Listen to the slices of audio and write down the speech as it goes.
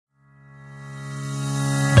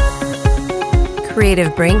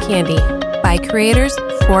Creative Brain Candy, by creators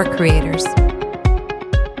for creators.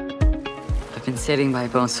 I've been sitting by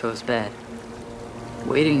Bonso's bed,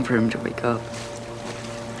 waiting for him to wake up.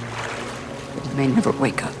 But he may never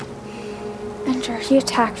wake up. Ender, he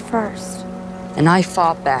attacked first. And I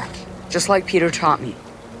fought back, just like Peter taught me.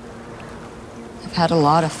 I've had a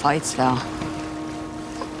lot of fights, Val.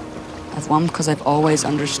 I've won because I've always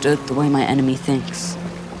understood the way my enemy thinks.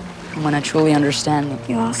 And when I truly understand them,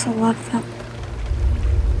 You also love them.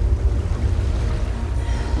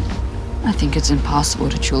 I think it's impossible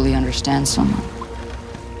to truly understand someone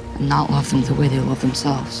and not love them the way they love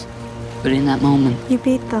themselves. But in that moment, You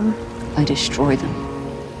beat them. I destroy them.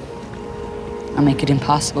 I make it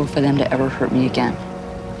impossible for them to ever hurt me again.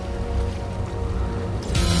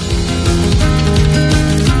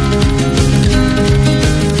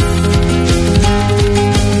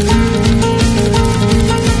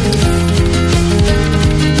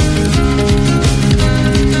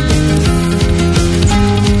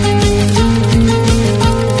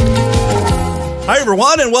 Hi,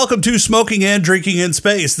 everyone, and welcome to Smoking and Drinking in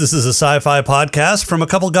Space. This is a sci-fi podcast from a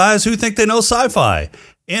couple guys who think they know sci-fi.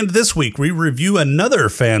 And this week, we review another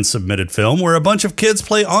fan-submitted film where a bunch of kids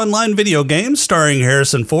play online video games starring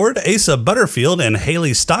Harrison Ford, Asa Butterfield, and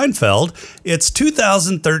Haley Steinfeld. It's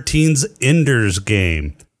 2013's Ender's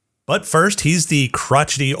Game. But first, he's the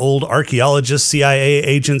crotchety old archaeologist, CIA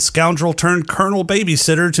agent, scoundrel turned colonel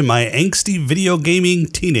babysitter to my angsty video gaming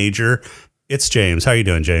teenager. It's James. How are you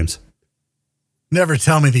doing, James? Never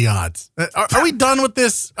tell me the odds. Are we done with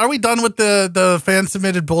this? Are we done with the fan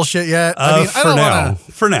submitted bullshit yet? For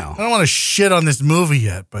now. I don't want to shit on this movie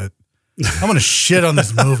yet, but I'm going to shit on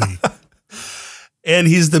this movie. And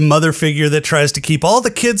he's the mother figure that tries to keep all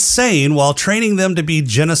the kids sane while training them to be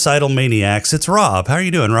genocidal maniacs. It's Rob. How are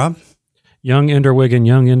you doing, Rob? Young Ender Wiggin,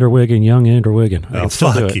 young Ender Wiggin, young Ender Wiggin. Oh,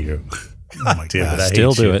 fuck you. Oh my God. I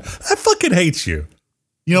Still hate do you. it. I fucking hate you.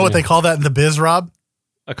 You know what they call that in the biz, Rob?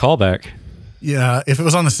 A callback. Yeah, if it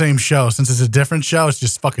was on the same show, since it's a different show, it's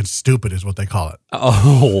just fucking stupid is what they call it.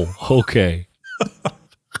 Oh, okay.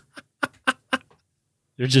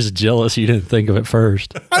 You're just jealous you didn't think of it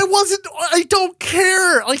first. I don't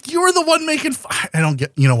care. Like, you're the one making, I don't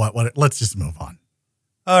get, you know what, let's just move on.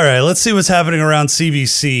 All right, let's see what's happening around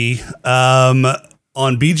CBC. On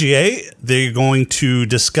BGA, they're going to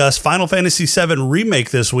discuss Final Fantasy VII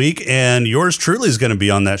Remake this week, and yours truly is going to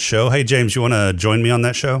be on that show. Hey, James, you want to join me on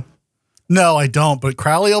that show? No, I don't, but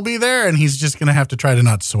Crowley will be there, and he's just going to have to try to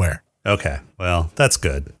not swear. Okay, well, that's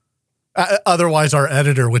good. Otherwise, our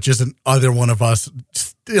editor, which isn't either one of us,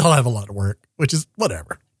 he'll have a lot of work, which is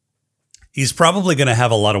whatever. He's probably going to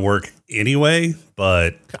have a lot of work anyway,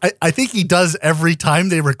 but I think he does every time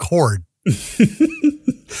they record.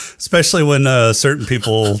 Especially when certain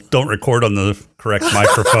people don't record on the correct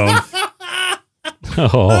microphone.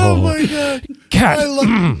 Oh my God. Cat.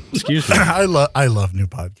 Excuse me. I love new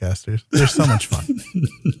podcasters. They're so much fun.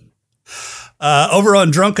 Over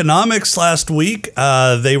on Drunkonomics last week,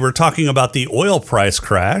 they were talking about the oil price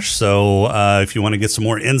crash. So if you want to get some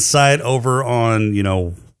more insight over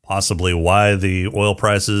on, possibly why the oil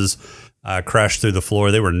prices crashed through the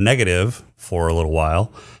floor, they were negative for a little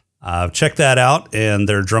while. Check that out, and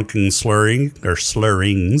their drunken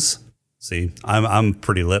slurrings. See, I'm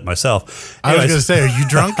pretty lit myself. Anyways. I was going to say, are you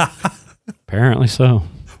drunk? Apparently so.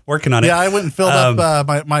 Working on it. Yeah, I went and filled up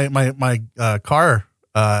my car,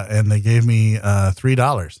 and they gave me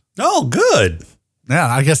 $3. Oh, good. Yeah,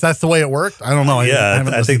 I guess that's the way it worked. I don't know.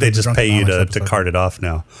 I think they just pay you to cart it off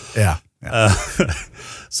now. Yeah.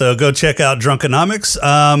 So go check out Drunkonomics.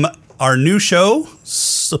 Our new show,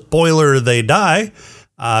 Spoiler They Die,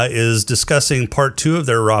 is discussing part 2 of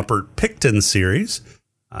their Robert Pickton series.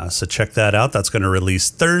 So check that out. That's going to release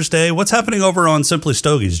Thursday. What's happening over on Simply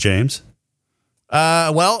Stogies, James? I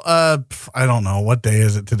don't know. What day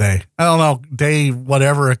is it today? I don't know. Day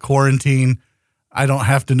whatever, a quarantine. I don't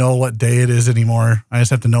have to know what day it is anymore. I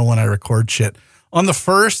just have to know when I record shit. On the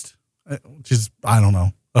 1st, which is, I don't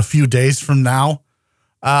know, a few days from now,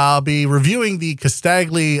 I'll be reviewing the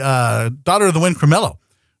Castagli Daughter of the Wind Cremello,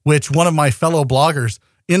 which one of my fellow bloggers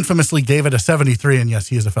infamously gave it a 73. And yes,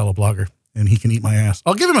 he is a fellow blogger, and he can eat my ass.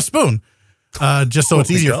 I'll give him a spoon, just so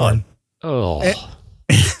it's easier for him. Oh.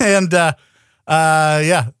 And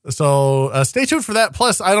yeah, so stay tuned for that.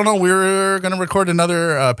 Plus, I don't know, we're going to record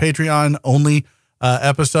another Patreon only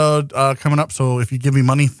episode coming up. So if you give me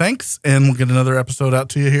money, thanks. And we'll get another episode out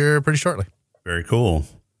to you here pretty shortly. Very cool.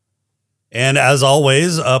 And as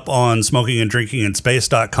always, up on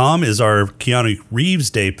smokinganddrinkinginspace.com is our Keanu Reeves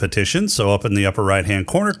Day petition. So up in the upper right-hand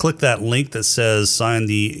corner, click that link that says sign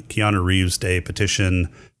the Keanu Reeves Day petition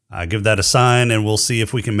Give that a sign, and we'll see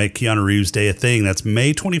if we can make Keanu Reeves Day a thing. That's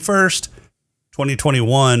May 21st,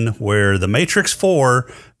 2021, where The Matrix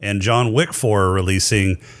 4 and John Wick 4 are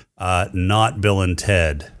releasing, not Bill and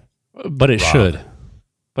Ted. But it Rob. should.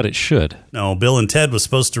 But it should. No, Bill and Ted was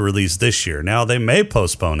supposed to release this year. Now, they may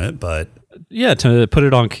postpone it, but Yeah, to put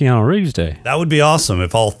it on Keanu Reeves Day. that would be awesome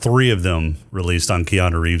if all three of them released on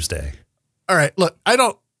Keanu Reeves Day. All right, look, I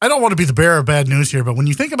don't want to be the bearer of bad news here, but when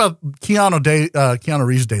you think about Keanu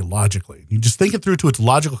Reeves Day logically, you just think it through to its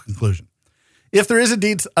logical conclusion. If there is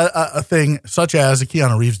indeed a thing such as a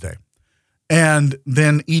Keanu Reeves Day, and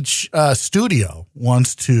then each studio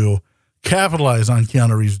wants to capitalize on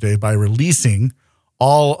Keanu Reeves Day by releasing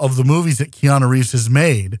all of the movies that Keanu Reeves has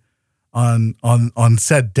made on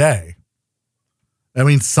said day, I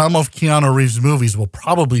mean, some of Keanu Reeves' movies will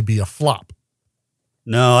probably be a flop.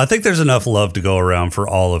 No, I think there's enough love to go around for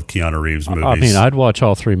all of Keanu Reeves' movies. I mean, I'd watch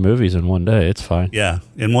all three movies in one day. It's fine. Yeah,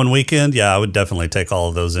 in one weekend, I would definitely take all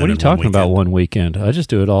of those in. What are you in talking about weekend. one weekend? I just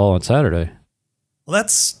do it all on Saturday. Well,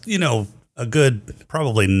 that's, a good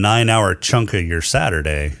probably 9-hour chunk of your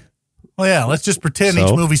Saturday. Well, yeah, let's just pretend So?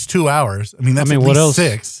 each movie's 2 hours. I mean, that's at what least else?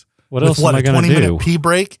 6. What With else am I a going to 20-minute do? pee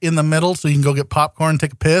break in the middle so you can go get popcorn,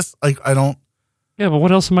 take a piss? Yeah, but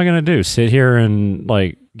what else am I going to do? Sit here and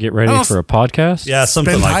get ready don't for a podcast? Yeah,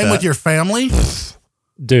 something Spend like time that. with your family?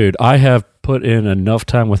 Dude, I have put in enough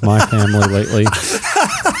time with my family lately.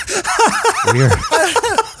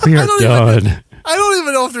 We are done. I don't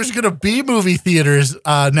even know if there's going to be movie theaters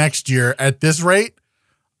next year at this rate.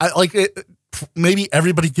 Maybe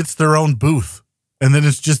everybody gets their own booth, and then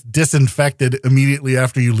it's just disinfected immediately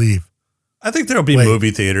after you leave. I think there'll be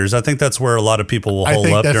movie theaters. I think that's where a lot of people will I hole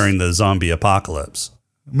think up that's- during the zombie apocalypse.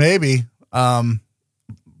 Maybe.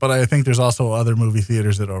 But I think there's also other movie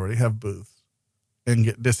theaters that already have booths and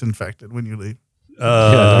get disinfected when you leave. Yeah,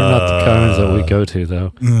 they're not the kinds that we go to,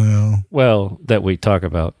 though. No, Well, that we talk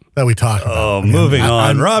about. that we talk about. Oh, I mean, moving on.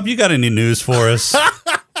 I'm- Rob, you got any news for us?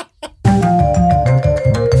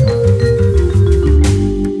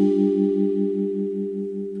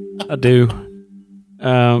 I do.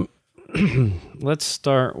 Let's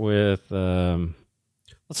start with LeVar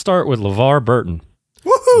Burton.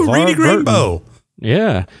 Woohoo, LeVar Reedy Burton. Greenbow.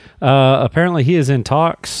 Yeah. Apparently, he is in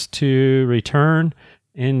talks to return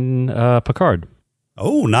in Picard.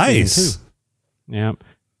 Oh, nice. Yeah.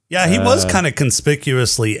 Yeah, he was kind of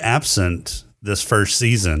conspicuously absent this first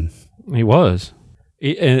season. He was.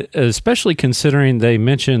 Especially considering they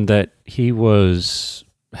mentioned that he was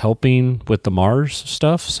helping with the Mars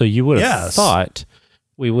stuff. So you would have thought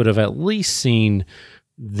we would have at least seen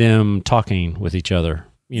them talking with each other,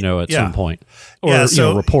 at some point. Or,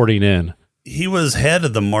 reporting in. He was head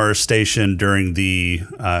of the Mars station during the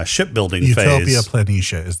shipbuilding Utopia phase.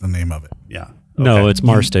 Planitia is the name of it. Yeah. No, it's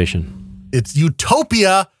Mars Station. It's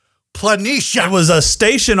Utopia Planitia. It was a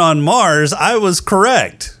station on Mars. I was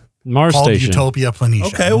correct. Mars called Station. Utopia Planitia.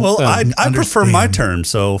 Okay, well, I prefer my understand. term,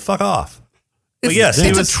 so fuck off. But It's, yes, he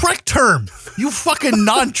it's was. a Trek term. You fucking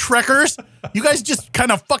non-Trekkers. You guys just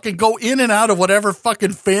kind of fucking go in and out of whatever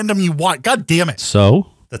fucking fandom you want. God damn it. So?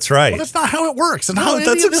 That's right. Well, that's not how it works. And how No,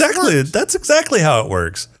 that's exactly how it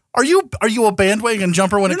works. Are you a bandwagon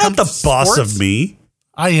jumper when You're it comes not the to boss sports? of me.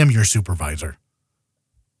 I am your supervisor.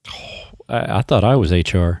 I thought I was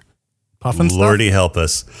HR. Puffin Lordy help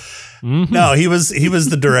us. Mm-hmm. No, he was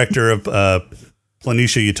the director of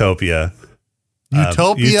Planitia Utopia.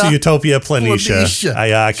 Utopia Planitia. Planitia.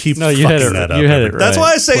 I keep No, you had fucking it- that up. you had it That's right.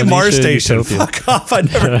 why I say Planitia Mars Station. Utopia. Fuck off. I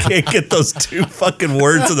never can't get those two fucking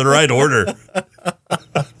words in the right order.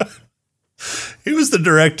 He was the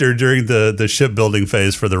director during the shipbuilding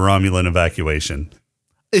phase for the Romulan evacuation.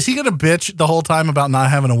 Is he going to bitch the whole time about not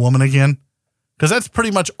having a woman again? Because that's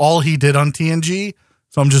pretty much all he did on TNG.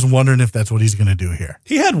 So I'm just wondering if that's what he's going to do here.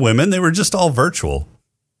 He had women. They were just all virtual.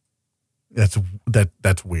 That's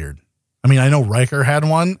weird. I mean, I know Riker had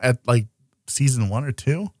one at like season 1 or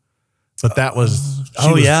 2, but that was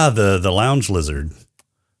the lounge lizard.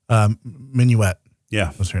 Minuet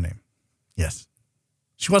Yeah. was her name. Yes,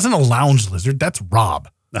 she wasn't a lounge lizard. That's Rob.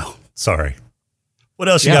 No, sorry. What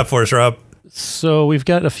else you got for us, Rob? So we've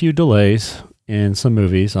got a few delays in some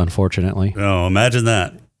movies, unfortunately. Oh, imagine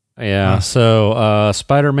that. Yeah. So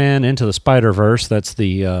Spider-Man Into the Spider-Verse, that's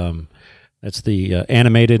the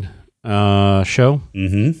animated show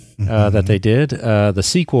that they did. The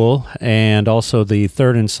sequel and also the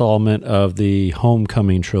third installment of the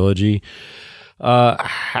Homecoming trilogy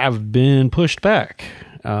have been pushed back.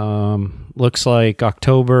 Looks like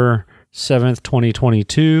October 7th,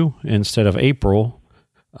 2022 instead of April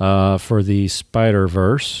for the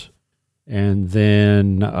Spider-Verse. And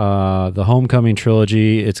then the Homecoming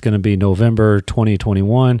trilogy, it's going to be November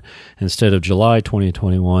 2021 instead of July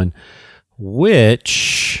 2021,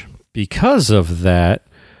 which, because of that,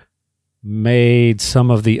 made some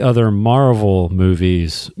of the other Marvel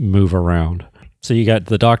movies move around. So you got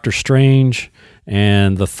the Doctor Strange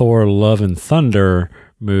and the Thor Love and Thunder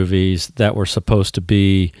movies that were supposed to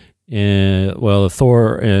be in, well, the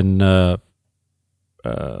Thor and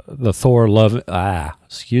the Thor Love and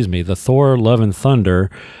Thunder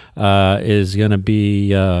is going to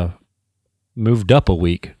be moved up a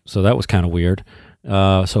week. So that was kind of weird.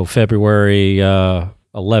 So February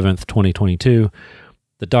 11th, 2022.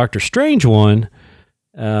 The Doctor Strange one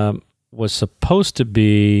was supposed to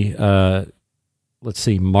be,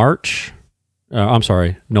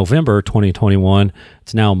 November 2021.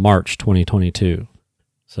 It's now March 2022.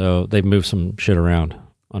 So they've moved some shit around,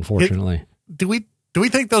 unfortunately. Do we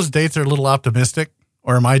think those dates are a little optimistic,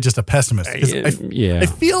 or am I just a pessimist? I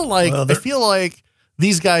feel like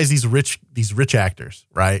these guys, these rich actors,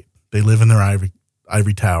 right? They live in their ivory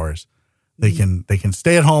towers. They can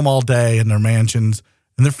stay at home all day in their mansions,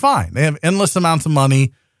 and they're fine. They have endless amounts of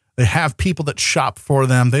money. They have people that shop for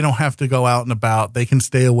them. They don't have to go out and about. They can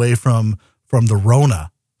stay away from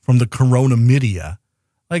the corona media,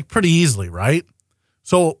 like pretty easily, right?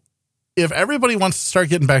 So if everybody wants to start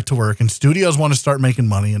getting back to work and studios want to start making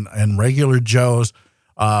money and regular Joes,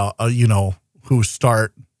 who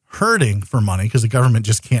start hurting for money because the government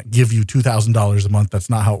just can't give you $2,000 a month. That's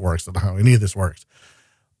not how it works. That's not how any of this works.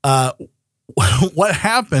 What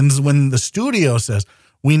happens when the studio says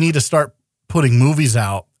we need to start putting movies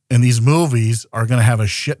out, and these movies are going to have a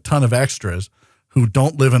shit ton of extras who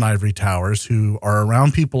don't live in ivory towers, who are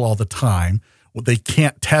around people all the time. They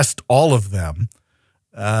can't test all of them.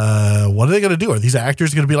 What are they going to do? Are these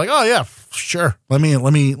actors going to be like, oh yeah, sure. Let me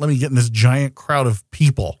get in this giant crowd of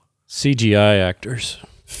people. CGI actors.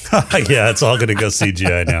 Yeah, it's all going to go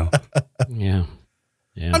CGI now. Yeah.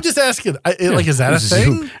 I'm just asking, is that a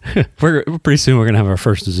thing? We're pretty soon we're going to have our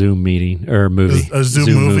first Zoom meeting or movie. A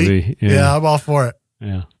Zoom movie? Yeah, I'm all for it.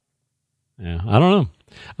 Yeah. I don't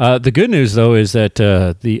know. The good news though is that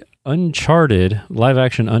the live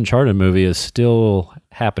action Uncharted movie is still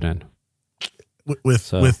happening. With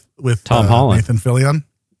Tom Holland. Nathan Fillion?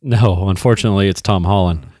 No, unfortunately, it's Tom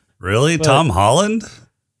Holland. Really? Tom Holland?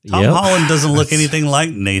 Tom Holland doesn't look anything like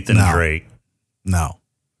Nathan Drake. No.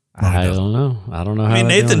 I don't know. I don't know how. I mean,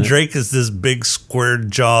 Nathan Drake is this big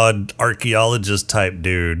square-jawed archaeologist type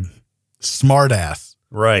dude. Smartass.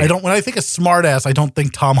 Right. When I think of smartass, I don't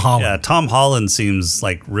think Tom Holland. Yeah, Tom Holland seems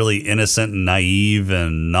like really innocent and naive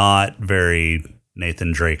and not very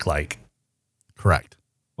Nathan Drake-like. Correct.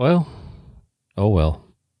 Well. Oh, well.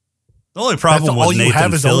 The only problem with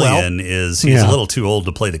Nathan Fillion is he's a little too old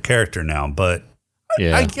to play the character now, but...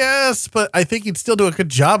 Yeah. I guess, but I think he'd still do a good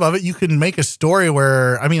job of it. You can make a story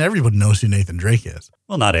where, everybody knows who Nathan Drake is.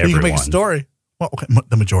 Well, not everyone. You can make a story. Well,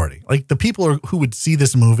 the majority. Like the people who would see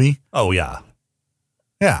this movie. Oh, yeah.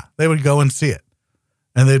 Yeah, they would go and see it.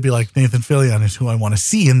 And they'd be like, Nathan Fillion is who I want to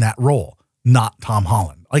see in that role, not Tom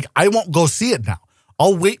Holland. Like, I won't go see it now.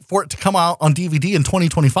 I'll wait for it to come out on DVD in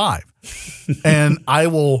 2025. And I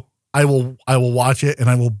will watch it and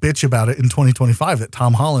I will bitch about it in 2025 that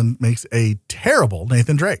Tom Holland makes a terrible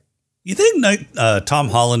Nathan Drake. You think Tom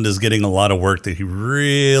Holland is getting a lot of work that he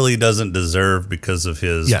really doesn't deserve because of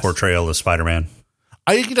his portrayal of Spider-Man?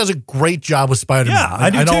 I think he does a great job with Spider-Man. Yeah, I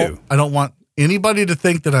do too. I don't want anybody to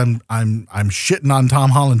think that I'm shitting on Tom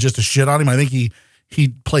Holland just to shit on him. I think he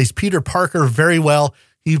plays Peter Parker very well.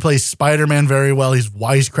 He plays Spider-Man very well. He's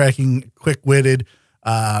wisecracking, quick-witted.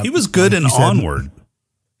 He was good in Onward.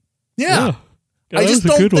 Yeah. I just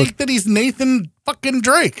don't think that he's Nathan fucking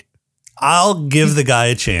Drake. I'll give the guy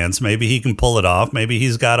a chance. Maybe he can pull it off. Maybe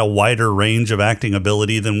he's got a wider range of acting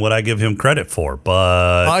ability than what I give him credit for.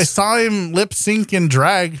 But I saw him lip sync and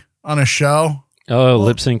drag on a show. Oh,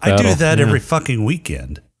 lip sync battle. I do that every fucking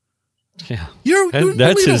weekend. Yeah.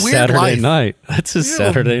 That's his Saturday night. That's his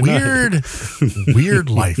Saturday night. Weird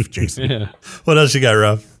life, Jason. Yeah. What else you got,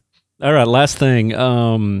 Rob? All right, last thing.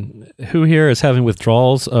 Who here is having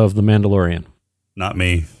withdrawals of The Mandalorian? Not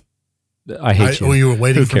me. I hate you. Oh, you were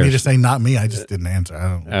waiting for me to say not me? I just didn't answer.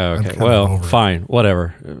 Okay, well, fine.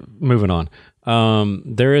 Whatever. Moving on.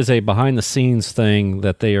 There is a behind-the-scenes thing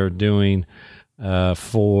that they are doing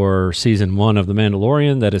for season 1 of The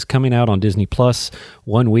Mandalorian that is coming out on Disney Plus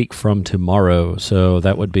 1 week from tomorrow. So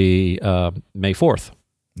that would be May 4th.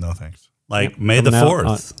 No, thanks. Like May the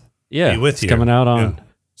 4th. Yeah, be with you. Coming out on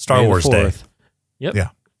Star Wars Day. Yep. Yeah.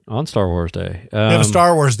 On Star Wars Day. We have a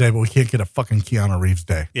Star Wars Day, but we can't get a fucking Keanu Reeves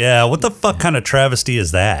Day. Yeah, what the fuck kind of travesty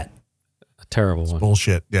is that? terrible one.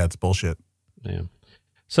 Bullshit. Yeah, it's bullshit. Yeah.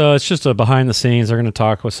 So it's just a behind the scenes. They're going to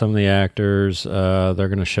talk with some of the actors. They're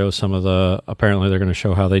going to show apparently they're going to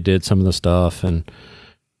show how they did some of the stuff. And,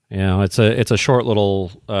 it's a short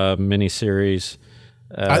little mini series.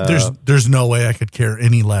 There's no way I could care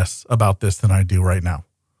any less about this than I do right now.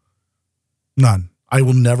 None. I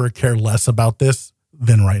will never care less about this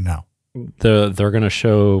than right now. They're going to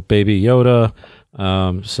show Baby Yoda.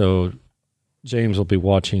 So James will be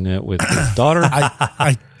watching it with his daughter.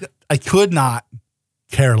 I could not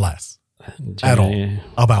care less at all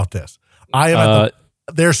about this. I am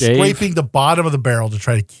they're Dave, scraping the bottom of the barrel to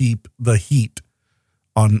try to keep the heat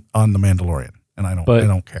on the Mandalorian, and I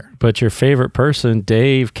don't care. But your favorite person,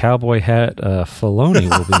 Dave Cowboy Hat Filoni,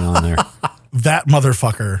 will be on there. That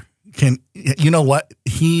motherfucker can. You know what?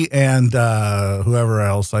 He and whoever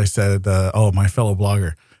else I said. My fellow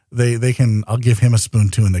blogger. They can. I'll give him a spoon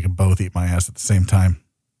too, and they can both eat my ass at the same time.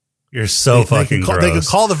 You're so fucking gross. They can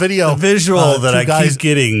call the video. The visual that I keep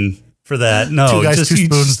getting for that. No, just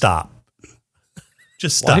stop.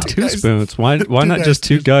 Just stop. Why two spoons? Why not just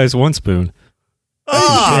two guys, one spoon?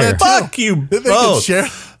 Oh, fuck you both.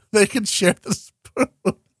 They can share the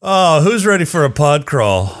spoon. Oh, who's ready for a pod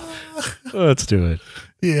crawl? Let's do it.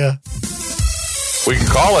 Yeah. We can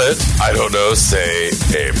call it, I don't know, say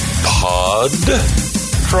a pod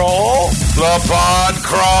crawl? The pod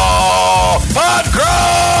crawl! Pod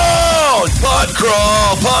crawl! Pod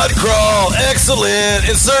crawl! Pod crawl! Excellent!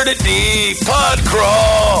 Insert it deep! Pod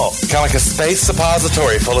crawl! Kind of like a space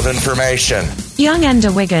suppository full of information. Young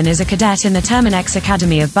Ender Wiggin is a cadet in the Terminex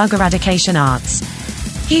Academy of Bug Eradication Arts.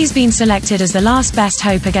 He's been selected as the last best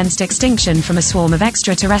hope against extinction from a swarm of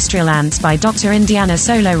extraterrestrial ants by Dr. Indiana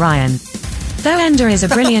Solo Ryan. Though Ender is a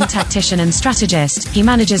brilliant tactician and strategist, he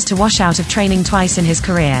manages to wash out of training twice in his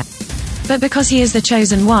career. But because he is the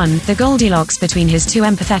chosen one, the Goldilocks between his too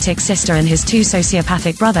empathetic sister and his too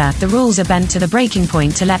sociopathic brother, the rules are bent to the breaking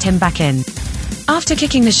point to let him back in. After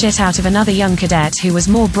kicking the shit out of another young cadet who was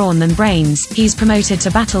more brawn than brains, he's promoted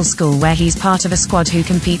to battle school where he's part of a squad who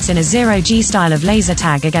competes in a zero-G style of laser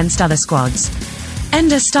tag against other squads.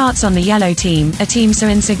 Ender starts on the yellow team, a team so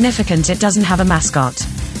insignificant it doesn't have a mascot.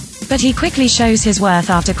 But he quickly shows his worth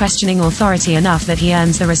after questioning authority enough that he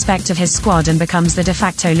earns the respect of his squad and becomes the de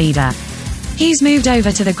facto leader. He's moved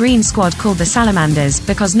over to the green squad called the Salamanders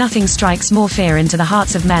because nothing strikes more fear into the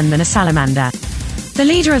hearts of men than a salamander. The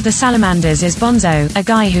leader of the Salamanders is Bonzo, a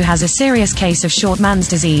guy who has a serious case of short man's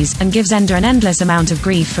disease, and gives Ender an endless amount of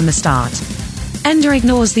grief from the start. Ender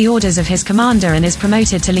ignores the orders of his commander and is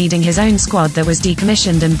promoted to leading his own squad that was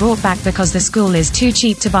decommissioned and brought back because the school is too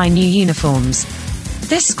cheap to buy new uniforms.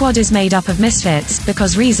 This squad is made up of misfits,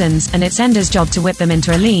 because reasons, and it's Ender's job to whip them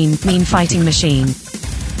into a lean, mean fighting machine.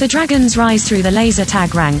 The dragons rise through the laser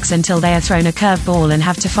tag ranks until they are thrown a curveball and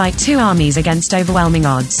have to fight two armies against overwhelming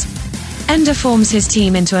odds. Ender forms his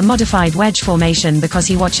team into a modified wedge formation because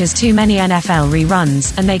he watches too many NFL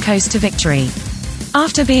reruns, and they coast to victory.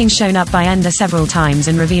 After being shown up by Ender several times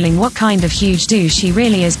and revealing what kind of huge douche he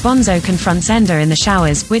really is, Bonzo confronts Ender in the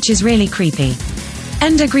showers, which is really creepy.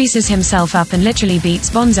 Ender greases himself up and literally beats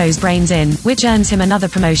Bonzo's brains in, which earns him another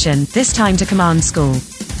promotion, this time to command school.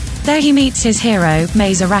 There he meets his hero,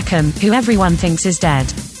 Mazer Rackham, who everyone thinks is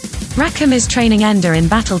dead. Rackham is training Ender in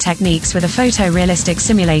battle techniques with a photorealistic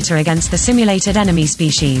simulator against the simulated enemy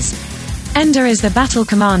species. Ender is the battle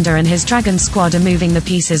commander and his dragon squad are moving the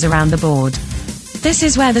pieces around the board. This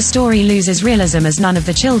is where the story loses realism as none of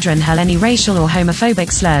the children hurl any racial or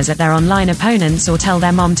homophobic slurs at their online opponents or tell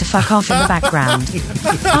their mom to fuck off in the background.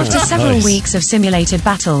 After several weeks of simulated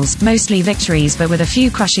battles, mostly victories but with a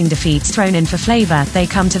few crushing defeats thrown in for flavor, they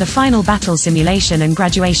come to the final battle simulation and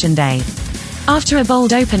graduation day. After a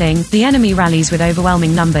bold opening, the enemy rallies with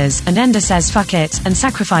overwhelming numbers, and Ender says fuck it, and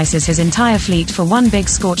sacrifices his entire fleet for one big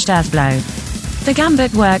scorched earth blow. The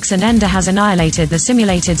gambit works and Ender has annihilated the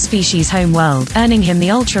simulated species' home world, earning him the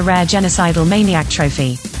ultra-rare genocidal maniac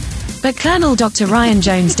trophy. But Colonel Dr. Ryan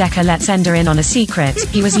Jones Decker lets Ender in on a secret: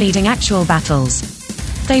 he was leading actual battles.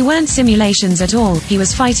 They weren't simulations at all, he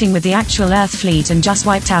was fighting with the actual Earth fleet and just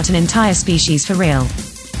wiped out an entire species for real.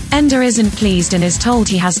 Ender isn't pleased and is told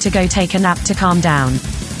he has to go take a nap to calm down.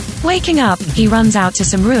 Waking up, he runs out to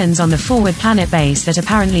some ruins on the Forward Planet base that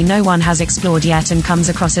apparently no one has explored yet and comes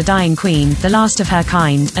across a dying queen, the last of her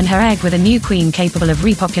kind, and her egg with a new queen capable of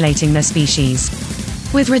repopulating their species.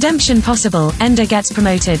 With redemption possible, Ender gets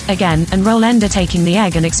promoted, again, and roll Ender taking the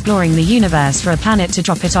egg and exploring the universe for a planet to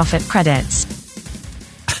drop it off at credits.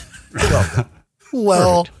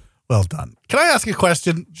 Well done. Can I ask a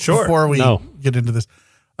question before we get into this?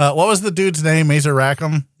 What was the dude's name? Mazer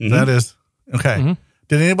Rackham? Mm-hmm. That is. Okay. Mm-hmm.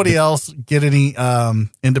 Did anybody else get any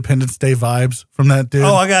Independence Day vibes from that dude?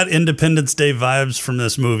 Oh, I got Independence Day vibes from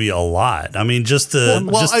this movie a lot. I mean, just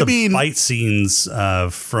the fight scenes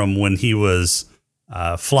from when he was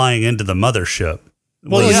flying into the mothership.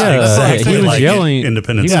 Well, yeah, exactly. He was like yelling.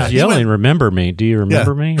 Independence He was yelling, "Remember me? Do you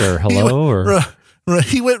remember me?" Or "Hello?"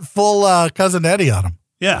 He went full Cousin Eddie on him.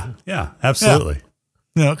 Yeah, absolutely.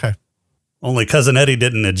 Yeah, okay. Only Cousin Eddie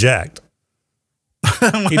didn't eject.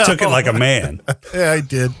 He took it like a man. Yeah, he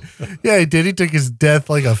did. He took his death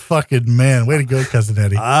like a fucking man. Way to go, Cousin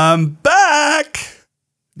Eddie. I'm back.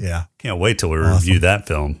 Yeah. Can't wait till we review that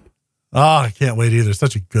film. Oh, I can't wait either.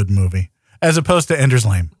 Such a good movie. As opposed to Ender's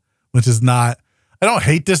Game, which is not, I don't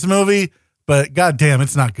hate this movie, but goddamn,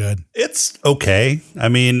 it's not good. It's okay. I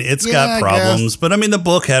mean, it's got problems, but I mean, the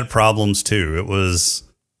book had problems too.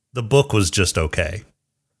 The book was just okay.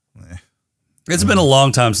 It's been a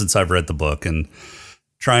long time since I've read the book, and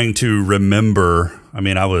trying to remember, I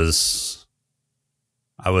mean, I was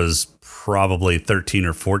probably 13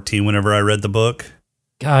 or 14 whenever I read the book.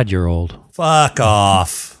 God, you're old. Fuck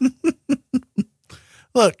off.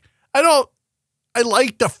 Look, I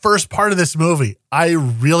liked the first part of this movie. I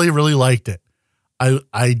really, really liked it.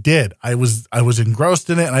 I did. I was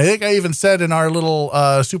engrossed in it. And I think I even said in our little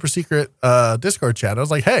super secret Discord chat, I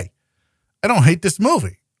was like, hey, I don't hate this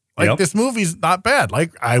movie. Like, this movie's not bad.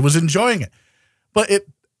 Like, I was enjoying it. But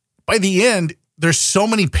by the end, there's so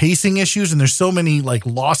many pacing issues and there's so many like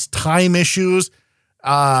lost time issues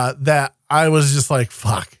that I was just like,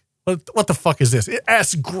 fuck. What the fuck is this? It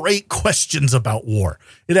asks great questions about war.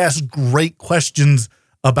 It asks great questions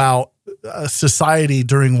about society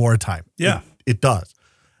during wartime. Yeah. It does.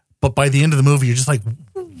 But by the end of the movie, you're just like,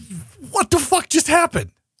 what the fuck just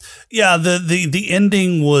happened? Yeah, the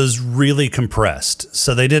ending was really compressed.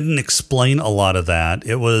 So they didn't explain a lot of that.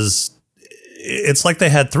 It's like they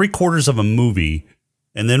had 3/4 of a movie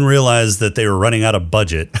and then realized that they were running out of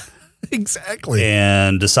budget. Exactly.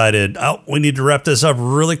 And decided, we need to wrap this up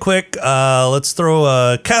really quick. Let's throw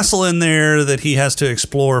a castle in there that he has to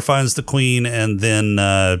explore, finds the queen, and then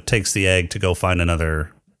takes the egg to go find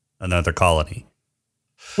another colony.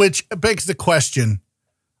 Which begs the question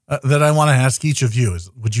that I want to ask each of you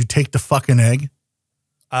is, would you take the fucking egg?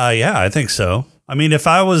 Yeah, I think so. I mean, if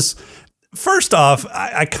I was, first off,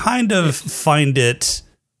 I kind of find it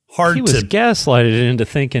hard he was gaslighted into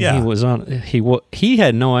thinking he was on. He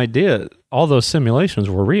had no idea all those simulations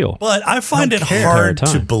were real. But I find it hard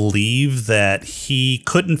to believe that he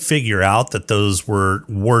couldn't figure out that those were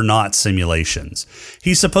not simulations.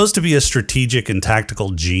 He's supposed to be a strategic and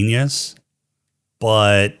tactical genius,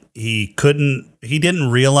 but he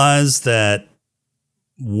didn't realize that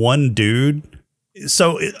one dude.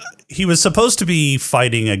 So he was supposed to be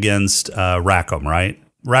fighting against Rackham, right?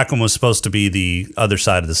 Rackham was supposed to be the other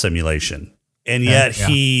side of the simulation. And yet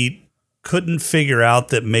he couldn't figure out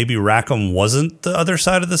that maybe Rackham wasn't the other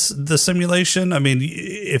side of the simulation. I mean,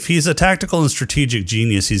 if he's a tactical and strategic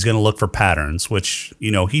genius, he's going to look for patterns, which,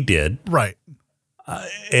 he did. Right.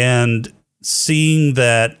 And seeing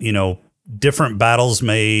that, different battles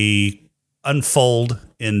may unfold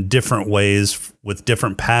in different ways with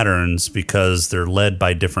different patterns because they're led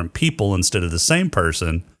by different people instead of the same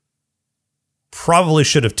person, probably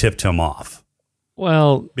should have tipped him off.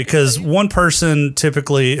 Well, because one person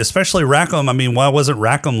typically, especially Rackham, I mean, why wasn't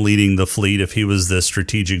Rackham leading the fleet if he was the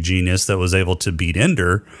strategic genius that was able to beat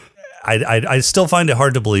Ender? I still find it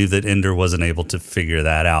hard to believe that Ender wasn't able to figure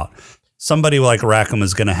that out. Somebody like Rackham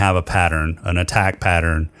is going to have a pattern, an attack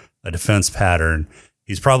pattern, a defense pattern.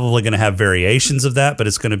 He's probably going to have variations of that, but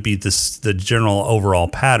it's going to be the general overall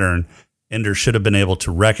pattern. Ender should have been able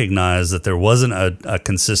to recognize that there wasn't a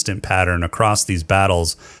consistent pattern across these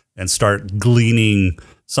battles and start gleaning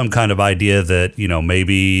some kind of idea that,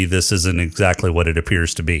 maybe this isn't exactly what it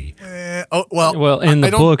appears to be. Well, in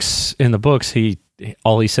the books,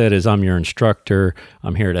 all he said is, "I'm your instructor.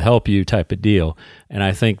 I'm here to help you," type of deal. And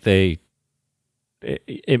I think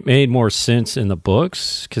it made more sense in the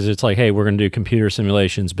books because it's like, hey, we're going to do computer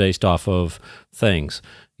simulations based off of things,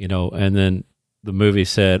 and then the movie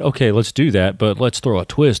said, okay, let's do that, but let's throw a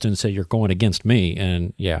twist and say you're going against me.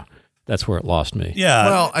 And that's where it lost me. Yeah.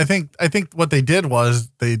 Well, I think what they did was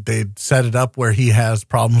they set it up where he has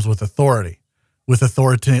problems with authority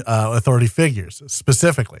figures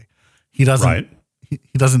specifically. He doesn't, right.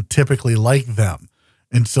 He doesn't typically like them.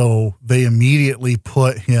 And so they immediately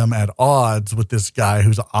put him at odds with this guy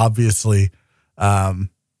who's obviously,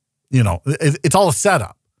 it's all a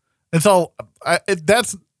setup. And so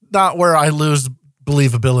that's not where I lose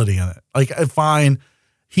believability in it. Like, I find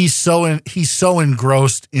he's so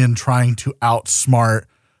engrossed in trying to outsmart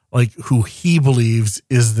like who he believes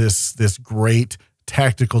is this great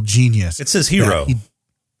tactical genius. It's his hero.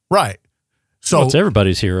 Right. So well, it's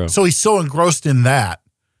everybody's hero. So he's so engrossed in that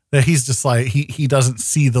he's just like, he doesn't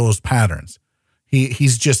see those patterns.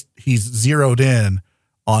 He's zeroed in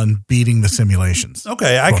on beating the simulations.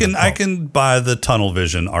 Okay. I can buy the tunnel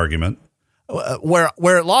vision argument.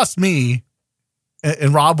 Where it lost me,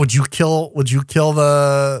 and Rob, would you kill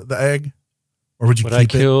the egg? Or would you Would I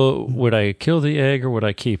kill the egg or would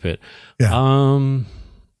I keep it? Yeah.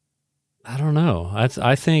 I don't know.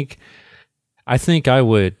 I think I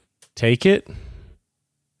would take it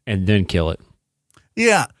and then kill it.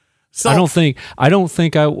 Yeah. So I don't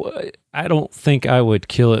think I would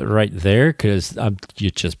kill it right there because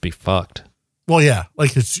you'd just be fucked. Well, yeah,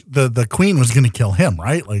 like it's the queen was going to kill him,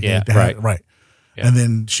 right? Like, yeah, right. Yeah. And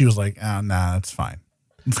then she was like, "Oh, nah, it's fine.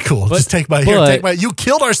 It's cool. But, just take my you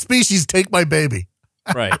killed our species. Take my baby."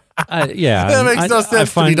 Right. Yeah. That makes no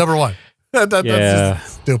sense to me. Number one, that's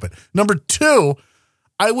just stupid. Number two,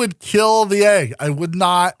 I would kill the egg. I would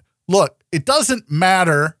not look. It doesn't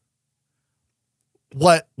matter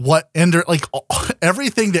what Ender, like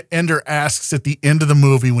everything that Ender asks at the end of the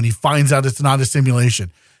movie when he finds out it's not a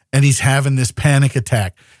simulation and he's having this panic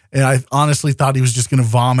attack. And I honestly thought he was just going to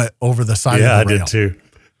vomit over the side of the rail. Yeah, I did too.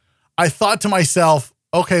 I thought to myself,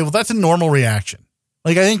 okay, well, that's a normal reaction.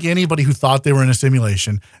 Like, I think anybody who thought they were in a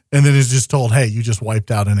simulation and then is just told, hey, you just wiped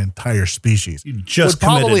out an entire species, you just would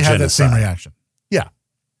probably have genocide. that same reaction. Yeah.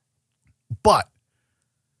 But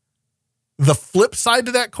the flip side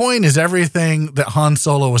to that coin is everything that Han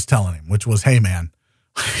Solo was telling him, which was, hey, man,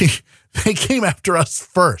 they came after us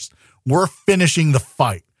first. We're finishing the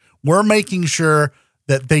fight. We're making sure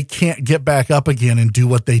that they can't get back up again and do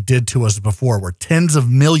what they did to us before, where tens of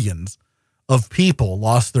millions of people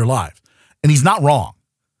lost their lives. And he's not wrong.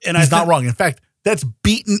 And he's not wrong. In fact, that's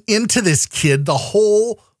beaten into this kid the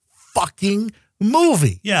whole fucking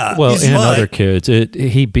movie. Yeah. Well, and other kids, it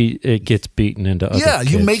gets beaten into other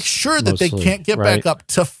kids. You make sure that they can't get back up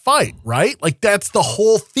to fight, right? Like, that's the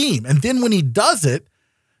whole theme. And then when he does it,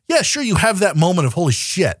 yeah, sure, you have that moment of, holy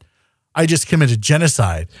shit, I just committed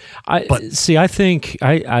genocide. I think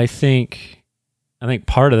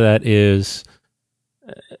part of that is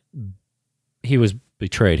he was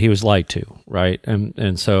betrayed. He was lied to, right?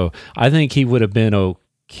 And so I think he would have been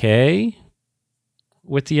okay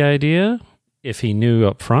with the idea if he knew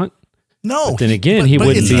up front. No, but then again, he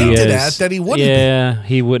wouldn't be that he wouldn't. Yeah,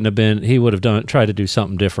 he wouldn't have been. He would have tried to do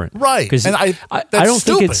something different, right? Because I don't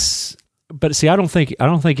think it's. But see, I don't think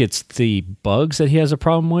it's the bugs that he has a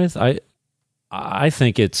problem with. I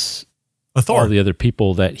think it's all the other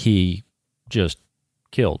people that he just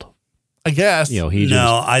killed. I guess.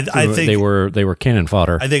 I think they were cannon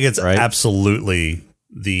fodder. I think it's absolutely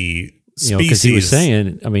the species. Because he was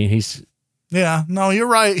saying, I mean, he's. Yeah, no, you're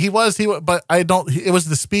right. He was, but I don't. It was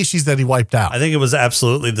the species that he wiped out. I think it was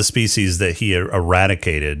absolutely the species that he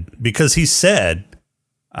eradicated because he said,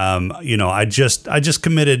 I just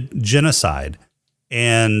committed genocide.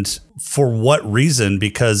 And for what reason?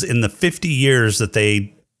 Because in the 50 years that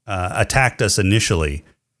they attacked us initially,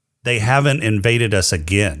 they haven't invaded us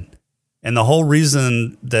again. And the whole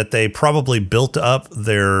reason that they probably built up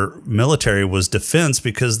their military was defense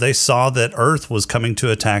because they saw that Earth was coming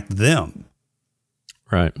to attack them.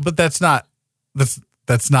 Right. But that's not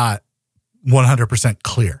 100%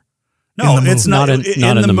 clear. No, it's not in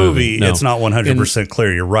the movie. No. It's not 100%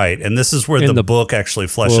 clear. You're right. And this is where the book actually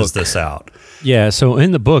fleshes this out. Yeah. So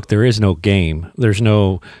in the book, there is no game. There's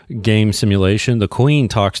no game simulation. The Queen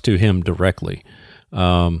talks to him directly.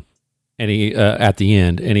 And he, at the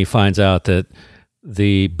end, and he finds out that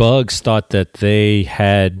the bugs thought that they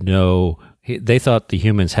thought the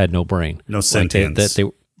humans had no brain. No sentience.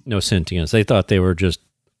 No sentience. They thought they were just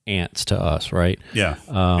ants to us, right? Yeah,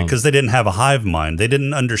 because they didn't have a hive mind. They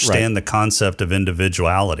didn't understand the concept of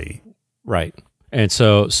individuality. Right. And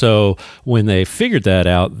so when they figured that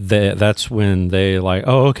out, that's when they like,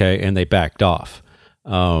 oh, okay, and they backed off.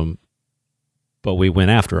 But we went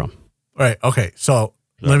after them. Right. Okay. So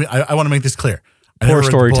I want to make this clear. Poor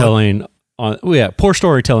storytelling poor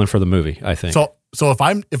storytelling for the movie, I think. So if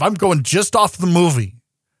I'm going just off the movie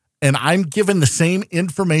and I'm given the same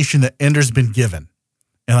information that Ender's been given,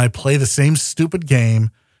 and I play the same stupid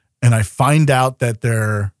game, and I find out that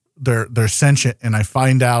they're sentient, and I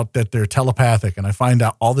find out that they're telepathic, and I find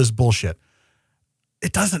out all this bullshit,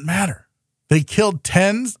 it doesn't matter. They killed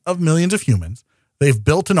tens of millions of humans. They've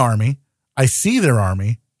built an army. I see their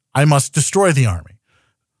army. I must destroy the army.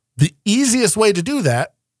 The easiest way to do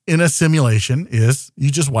that in a simulation is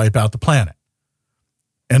you just wipe out the planet.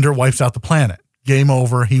 Ender wipes out the planet. Game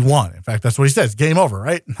over. He won. In fact, that's what he says. Game over,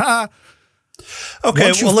 right?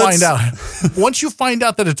 Okay. Once you find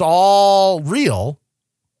out that it's all real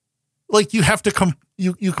like you have to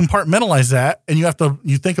you compartmentalize that, and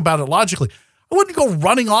you think about it logically. I wouldn't go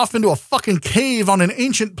running off into a fucking cave on an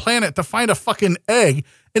ancient planet to find a fucking egg.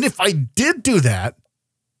 And if I did do that,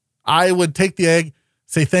 I would take the egg,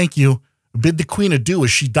 say thank you, bid the queen adieu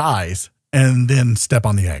as she dies, and then step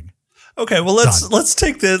on the egg. Okay, well let's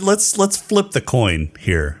flip the coin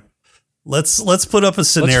here. Let's put up a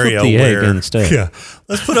scenario where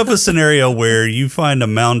let's put up a scenario where you find a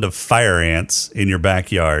mound of fire ants in your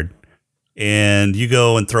backyard, and you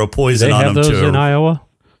go and throw poison on them. Do they have those in Iowa?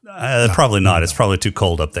 Probably not. It's probably too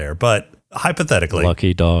cold up there. But hypothetically,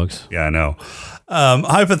 lucky dogs. Yeah, I know.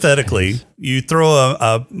 Hypothetically, you throw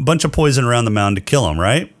a bunch of poison around the mound to kill them,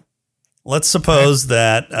 right? Let's suppose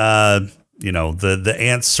that the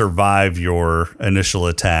ants survive your initial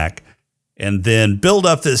attack, and then build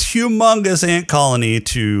up this humongous ant colony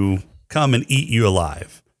to come and eat you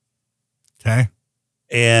alive. Okay,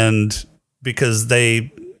 and because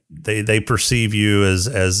they perceive you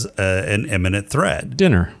as an imminent threat.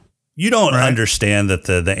 Dinner. You don't understand that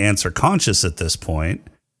the ants are conscious at this point,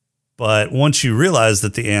 but once you realize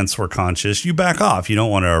that the ants were conscious, you back off. You don't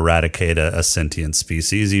want to eradicate a sentient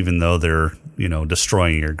species, even though they're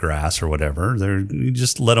destroying your grass or whatever. You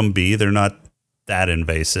just let them be. They're not that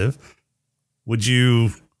invasive. Would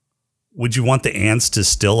you want the ants to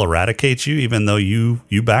still eradicate you, even though you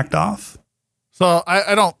backed off? So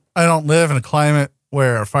I don't live in a climate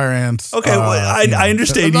where fire ants. Okay, well, I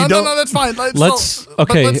understand. No, that's fine. Let's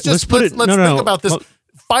put it. Let's think about this.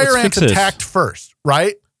 Fire ants attacked first,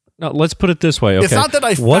 right? No, let's put it this way. Okay, it's not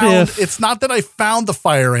that I found the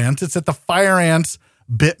fire ants. It's that the fire ants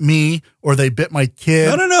bit me, or they bit my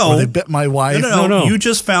kid. No. Or they bit my wife. No. You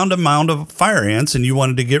just found a mound of fire ants, and you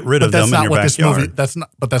wanted to get rid of them in your backyard. That's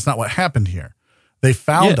not what happened here. They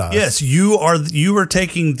found us. Yes, you are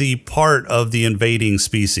taking the part of the invading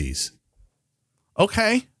species.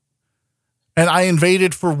 Okay. And I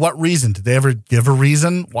invaded for what reason? Did they ever give a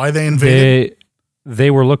reason why they invaded?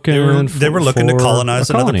 They were looking. They were looking to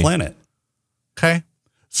colonize another planet. Okay.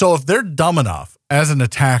 So if they're dumb enough as an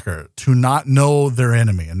attacker to not know their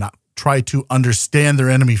enemy and not try to understand their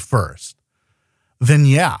enemy first, then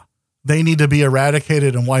they need to be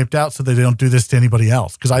eradicated and wiped out so that they don't do this to anybody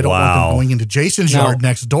else. Because I don't want them going into Jason's yard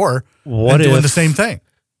next door and doing the same thing.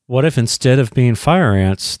 What if instead of being fire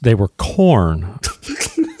ants, they were corn?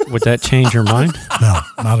 Would that change your mind? No,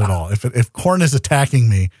 not at all. If corn is attacking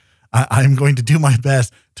me, I'm going to do my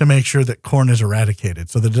best to make sure that corn is eradicated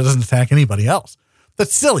so that it doesn't attack anybody else.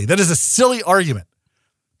 That's silly. That is a silly argument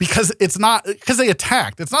because they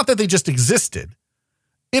attacked. It's not that they just existed.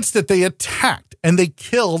 It's that they attacked and they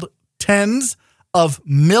killed tens of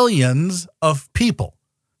millions of people.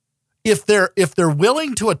 If they're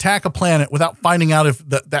willing to attack a planet without finding out if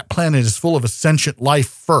that planet is full of a sentient life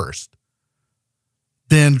first,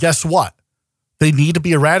 then guess what? They need to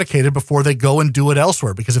be eradicated before they go and do it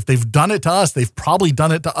elsewhere. Because if they've done it to us, they've probably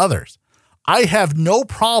done it to others. I have no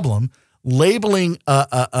problem labeling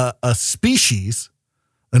a species,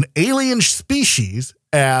 an alien species,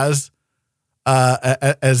 as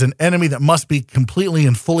an enemy that must be completely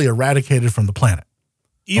and fully eradicated from the planet.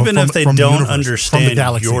 Even if they don't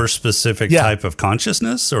understand your specific type of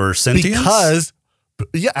consciousness or sentience?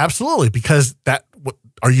 Absolutely. Because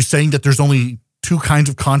are you saying that there's only two kinds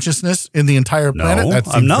of consciousness in the entire planet? No, that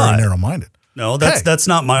seems I'm not. very narrow-minded. No, that's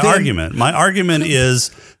not my argument. My argument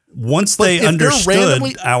is once they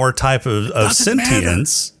understood our type of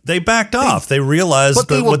sentience, they backed off. They realized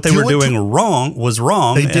that what they were doing was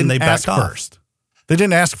wrong, and they backed off. First. They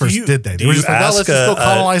didn't ask first, did they? They were just like, let's just go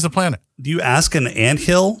colonize the planet. Do you ask an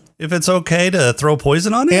anthill if it's okay to throw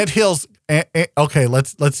poison on it? Anthills, okay,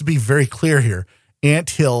 let's be very clear here.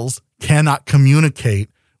 Anthills cannot communicate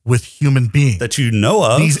with human beings. That you know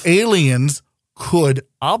of. These aliens could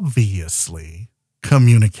obviously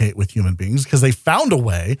communicate with human beings because they found a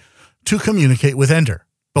way to communicate with Ender,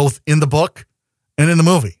 both in the book and in the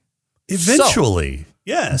movie. Eventually,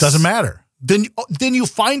 yes. It doesn't matter. Then you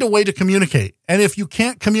find a way to communicate. And if you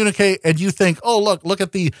can't communicate and you think, oh, look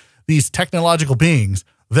at these technological beings,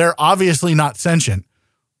 they're obviously not sentient.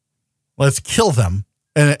 Let's kill them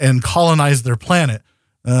and colonize their planet.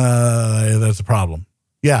 That's a problem.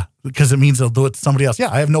 Yeah, because it means they'll do it to somebody else.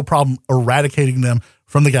 Yeah, I have no problem eradicating them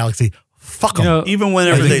from the galaxy. Fuck them. Even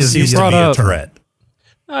whenever they cease to be a threat.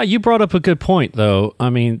 You brought up a good point, though. I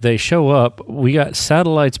mean, they show up. We got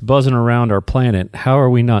satellites buzzing around our planet. How are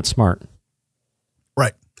we not smart?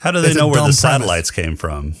 Right. How do they know where the satellites came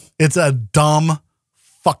from? It's a dumb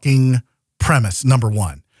fucking premise, number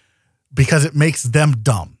one, because it makes them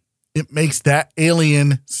dumb. It makes that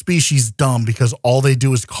alien species dumb because all they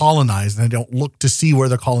do is colonize and they don't look to see where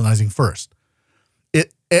they're colonizing first.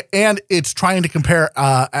 And it's trying to compare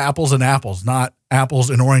apples and apples, not apples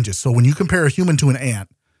and oranges. So when you compare a human to an ant,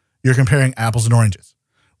 you're comparing apples and oranges.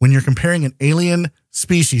 When you're comparing an alien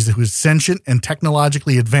species who is sentient and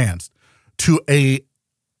technologically advanced to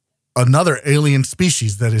another alien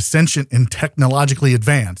species that is sentient and technologically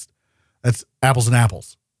advanced, that's apples and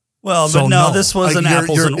apples. Well, so but no, this was an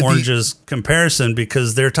apples and oranges comparison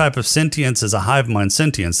because their type of sentience is a hive mind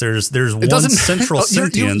sentience. There's one central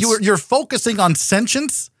sentience. You're focusing on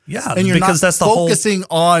sentience, and you're because that's the focusing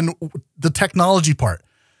on the technology part.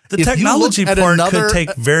 The technology part could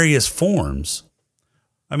take various forms.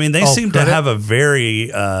 I mean, they seem to have a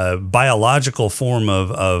very biological form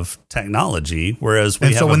of technology, whereas we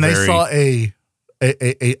have so when they saw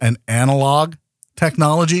an analog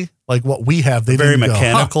technology like what we have, they very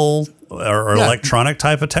mechanical or electronic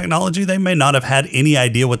type of technology. They may not have had any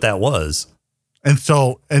idea what that was. And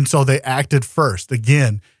so they acted first.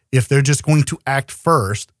 Again, if they're just going to act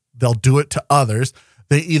first, they'll do it to others.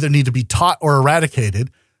 They either need to be taught or eradicated.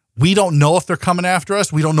 We don't know if they're coming after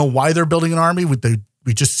us. We don't know why they're building an army. We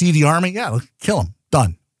just see the army. Yeah, let's kill them.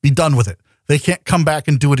 Done. Be done with it. They can't come back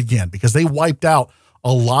and do it again because they wiped out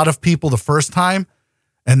a lot of people the first time,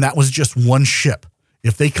 and that was just one ship.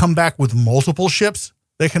 If they come back with multiple ships,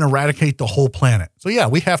 they can eradicate the whole planet. So yeah,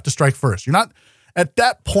 we have to strike first. You're not at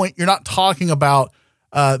that point. You're not talking about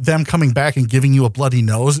them coming back and giving you a bloody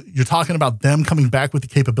nose. You're talking about them coming back with the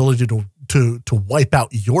capability to wipe out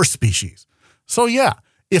your species. So yeah,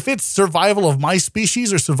 if it's survival of my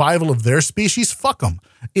species or survival of their species, fuck them.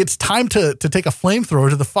 It's time to take a flamethrower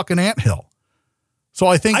to the fucking anthill. So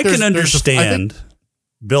I think I can understand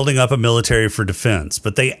building up a military for defense,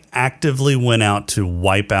 but they actively went out to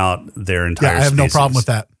wipe out their entire I have species. no problem with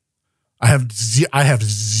that. I have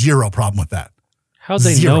zero problem with that. How'd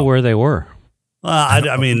they know where they were?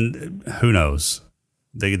 I mean, who knows?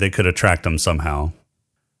 They could have tracked them somehow.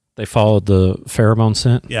 They followed the pheromone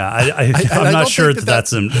scent. Yeah, I'm not sure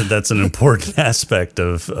that's an important aspect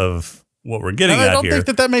of what we're getting at here. I don't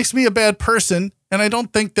think that makes me a bad person, and I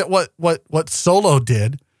don't think that what Solo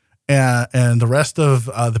did and the rest of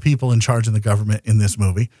the people in charge in the government in this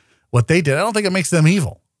movie, what they did, I don't think it makes them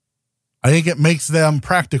evil. I think it makes them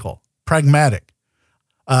practical, pragmatic.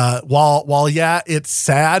 While it's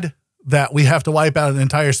sad that we have to wipe out an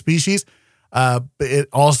entire species, it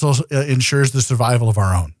also ensures the survival of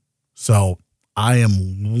our own. So I am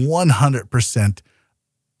 100%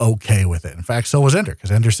 okay with it. In fact, so was Ender, because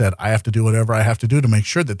Ender said, I have to do whatever I have to do to make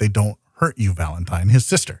sure that they don't hurt you, Valentine, his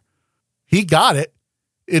sister. He got it.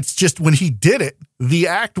 It's just when he did it, the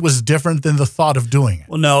act was different than the thought of doing it.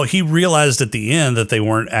 Well, no, he realized at the end that they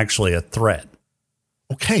weren't actually a threat.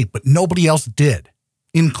 Okay, but nobody else did,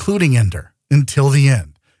 including Ender, until the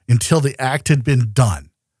end, until the act had been done.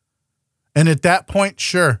 And at that point,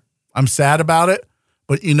 sure, I'm sad about it.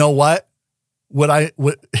 But you know what?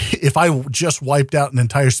 If I just wiped out an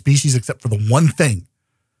entire species except for the one thing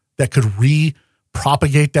that could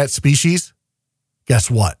re-propagate that species,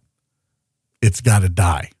 guess what? It's got to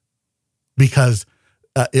die because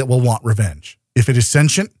it will want revenge. If it is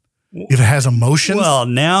sentient, if it has emotions, well,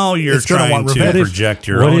 now you're trying to project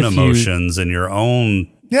your own emotions and your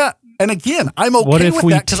own. Yeah, and again, I'm okay with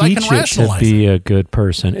that because I can rationalize it. What if we teach it to be a good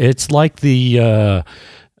person? It's like the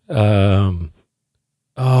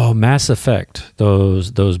Mass Effect.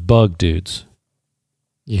 Those bug dudes.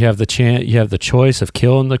 You have the choice of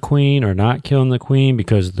killing the queen or not killing the queen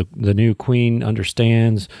because the new queen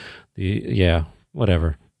understands.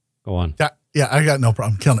 Whatever. Go on. Yeah, I got no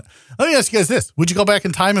problem killing it. Let me ask you guys this. Would you go back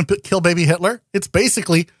in time and kill baby Hitler? It's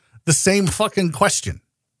basically the same fucking question.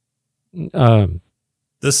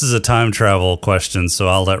 This is a time travel question, so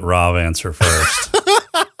I'll let Rob answer first.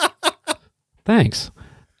 Thanks.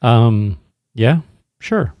 Yeah,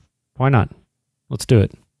 sure. Why not? Let's do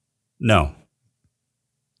it. No.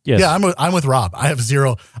 Yes. Yeah, I'm with Rob. I have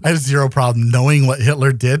zero problem knowing what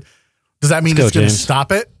Hitler did. Does that mean it's going to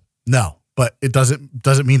stop it? No, but it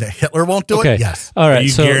doesn't mean that Hitler won't do it. Yes. All right. Are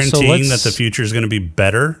you guaranteeing that the future is going to be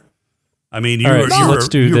better? I mean, you're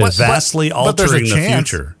vastly altering the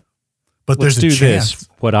future. But there's a chance. This.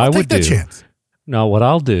 What I would do. No, what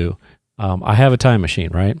I'll do. I have a time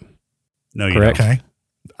machine, right? No, you don't. Okay.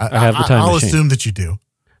 I have the time machine. I'll assume that you do.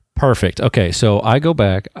 Perfect. Okay, so I go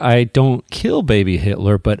back. I don't kill baby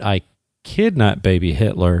Hitler, but I kidnap baby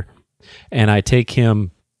Hitler, and I take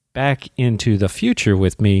him back into the future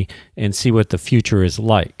with me and see what the future is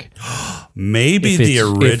like. Maybe the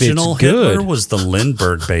original Hitler was the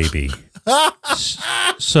Lindbergh baby.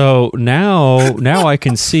 So now I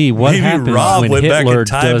can see what happens Rob when went Hitler back in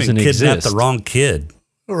time doesn't and kidnapped exist. the wrong kid.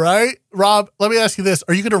 Right? Rob, let me ask you this.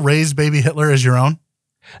 Are you going to raise baby Hitler as your own?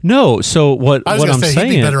 No. So what I was I'm say,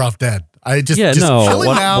 saying, he'd be better off dead. I just yeah, just no. kill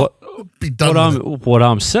him now. Be done with it. What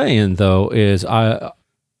I'm saying though is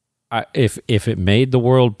if it made the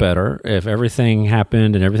world better, if everything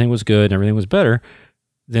happened and everything was good and everything was better,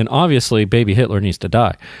 then obviously baby Hitler needs to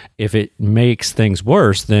die. If it makes things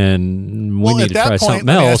worse, then we need to try something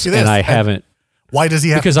else. And I haven't. Why does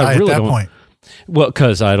he have to die at that point? Well,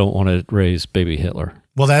 because I don't want to raise baby Hitler.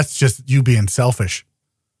 Well, that's just you being selfish.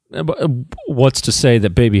 What's to say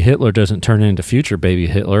that baby Hitler doesn't turn into future baby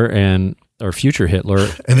Hitler or future Hitler,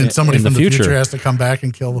 and then somebody from the future has to come back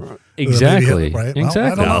and kill exactly, Hitler, right?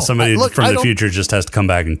 Exactly. No, somebody from the future just has to come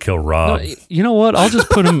back and kill Rob. No, you know what? I'll just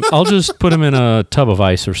put him in a tub of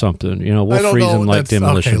ice or something. You know, we'll freeze him like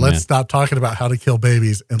Demolition Man. Let's stop talking about how to kill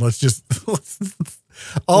babies and let's just.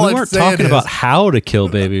 We weren't talking about how to kill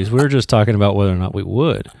babies. We were just talking about whether or not we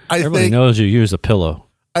would. Everybody knows you use a pillow.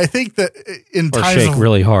 I think that or shake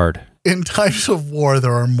really hard. In times of war,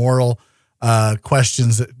 there are moral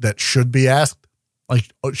questions that should be asked. Like,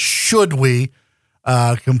 should we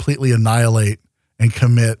completely annihilate and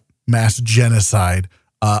commit mass genocide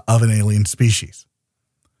of an alien species?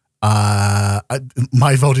 My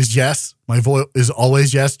vote is yes. My vote is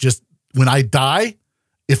always yes. Just when I die,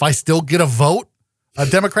 if I still get a vote,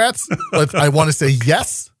 Democrats, I want to say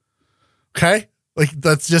yes. Okay. Like,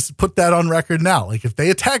 let's just put that on record now. Like, if they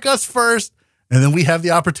attack us first and then we have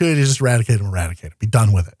the opportunity to just eradicate them, be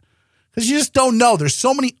done with it. Because you just don't know. There's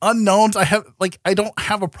so many unknowns. I don't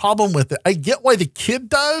have a problem with it. I get why the kid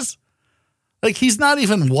does. Like, he's not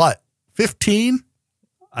even 15?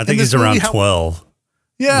 I think he's around 12.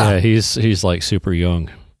 Yeah. Yeah, he's like super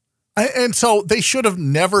young. And so they should have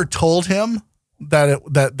never told him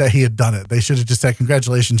that he had done it. They should have just said,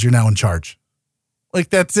 congratulations, you're now in charge. Like,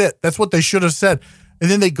 that's it. That's what they should have said. And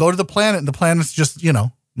then they go to the planet, and the planet's just,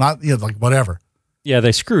 not, like, whatever. Yeah,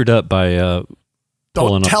 they screwed up by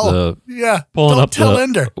pulling up the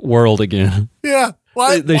Ender. World again. Yeah.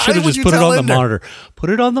 Why? They should have just put it on the monitor. Put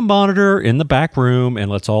it on the monitor in the back room, and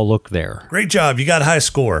let's all look there. Great job. You got a high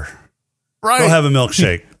score. Right. Go have a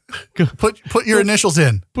milkshake. Put your initials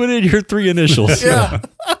in. Put in your 3 initials. Yeah.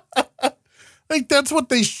 Like, that's what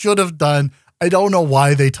they should have done. I don't know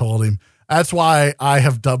why they told him. That's why I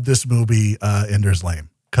have dubbed this movie Ender's Lame,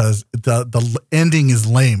 because the ending is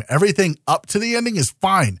lame. Everything up to the ending is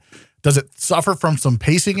fine. Does it suffer from some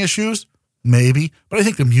pacing issues? Maybe. But I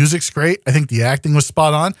think the music's great. I think the acting was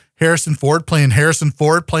spot on. Harrison Ford playing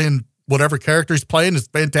whatever character he's playing is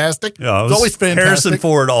fantastic. Yeah, it's always fantastic. Harrison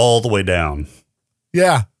Ford all the way down.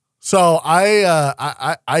 Yeah. So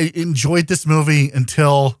I enjoyed this movie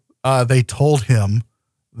until they told him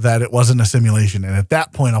that it wasn't a simulation. And at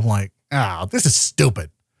that point, I'm like, this is stupid.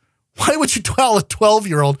 Why would you tell a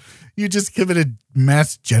 12-year-old you just committed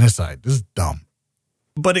mass genocide? This is dumb.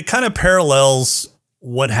 But it kind of parallels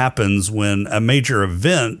what happens when a major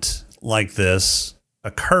event like this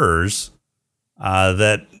occurs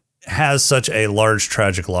that has such a large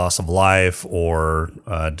tragic loss of life or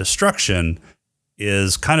destruction,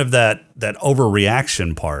 is kind of that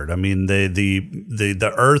overreaction part. I mean,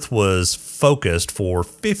 the Earth was focused for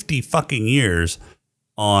 50 fucking years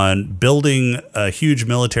on building a huge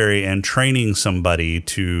military and training somebody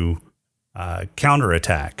to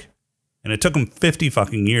counterattack. And it took them 50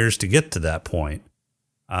 fucking years to get to that point.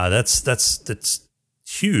 That's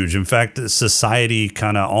huge. In fact, society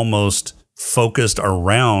kind of almost focused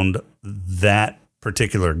around that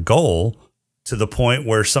particular goal to the point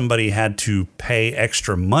where somebody had to pay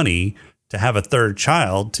extra money to have a third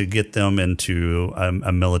child to get them into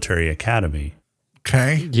a military academy.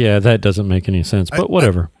 Okay. Yeah, that doesn't make any sense, but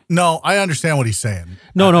whatever. I understand what he's saying.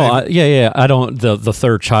 I don't, the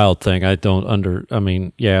third child thing, I don't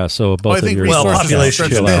so both of your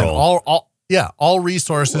population all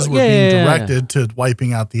resources were being directed to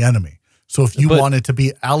wiping out the enemy. So if you wanted to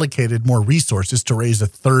be allocated more resources to raise a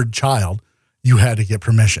third child, you had to get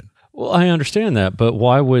permission. Well, I understand that, but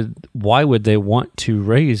why would they want to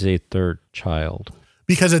raise a third child?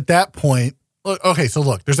 Because at that point, so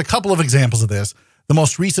look, there's a couple of examples of this. The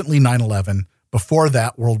most recently 9/11, before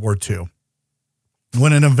that World War II.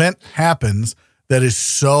 When an event happens that is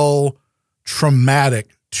so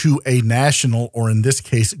traumatic to a national, or in this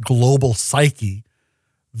case, global psyche,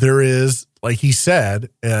 there is, like he said,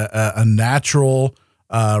 a natural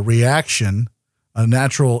reaction, a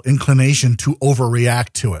natural inclination to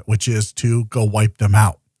overreact to it, which is to go wipe them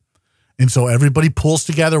out. And so everybody pulls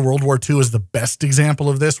together. World War II is the best example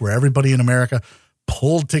of this, where everybody in America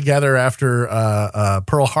pulled together after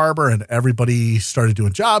Pearl Harbor, and everybody started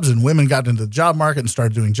doing jobs, and women got into the job market and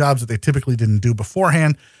started doing jobs that they typically didn't do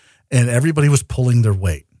beforehand. And everybody was pulling their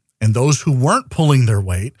weight. And those who weren't pulling their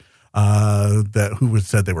weight who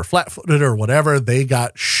said they were flat-footed or whatever, they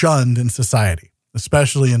got shunned in society,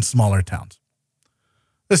 especially in smaller towns.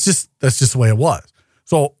 That's just the way it was.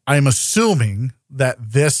 So I'm assuming that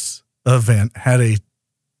this event had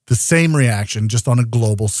the same reaction, just on a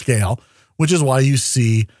global scale, which is why you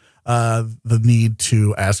see the need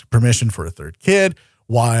to ask permission for a third kid.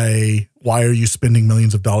 Why are you spending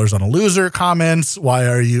millions of dollars on a loser comments? Why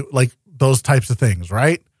are you like those types of things,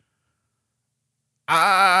 right?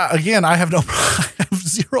 Again, I have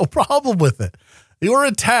zero problem with it. You were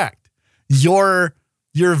attacked. Your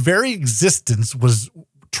very existence was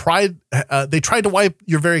tried. They tried to wipe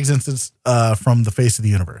your very existence from the face of the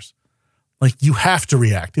universe. Like, you have to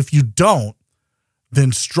react. If you don't,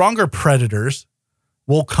 then stronger predators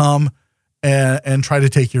will come and try to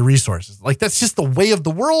take your resources. Like, that's just the way of the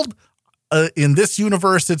world. In this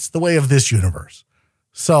universe, it's the way of this universe.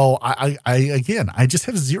 So I just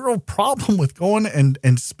have zero problem with going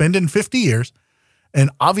and spending 50 years and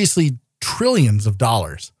obviously trillions of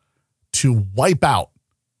dollars to wipe out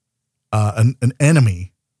an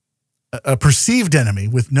enemy, a perceived enemy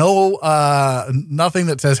with nothing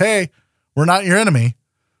that says, hey, we're not your enemy.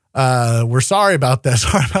 We're sorry about that.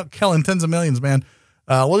 Sorry about killing tens of millions, man.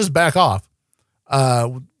 We'll just back off.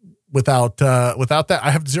 Without that,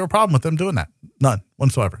 I have zero problem with them doing that. None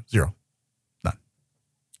whatsoever. Zero. None.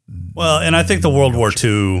 Well, and I think the World War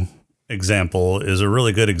II example is a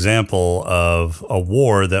really good example of a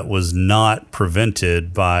war that was not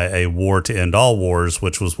prevented by a war to end all wars,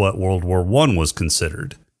 which was what World War I was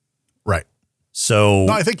considered. Right. So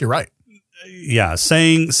no, I think you're right. Yeah,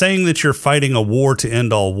 saying that you're fighting a war to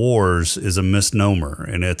end all wars is a misnomer,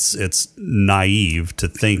 and it's naive to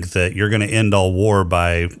think that you're going to end all war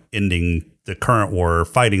by ending the current war or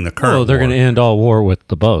fighting the current war. Well, they're going to end all war with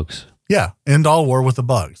the bugs. Yeah, end all war with the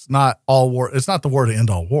bugs. Not all war. It's not the war to end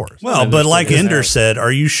all wars. Well, but like Ender said,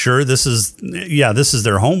 are you sure this is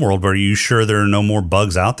their homeworld, but are you sure there are no more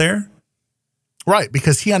bugs out there? Right,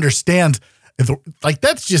 because he understands. Like,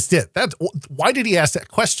 that's just it. Why did he ask that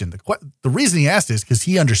question? The reason he asked it is because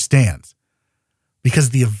he understands.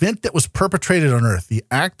 Because the event that was perpetrated on Earth, the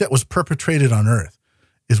act that was perpetrated on Earth,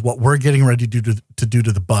 is what we're getting ready to do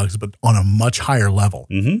to the bugs, but on a much higher level.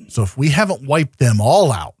 Mm-hmm. So if we haven't wiped them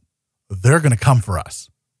all out, they're going to come for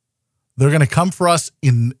us. They're going to come for us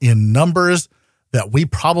in numbers that we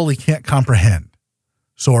probably can't comprehend.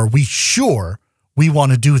 So are we sure we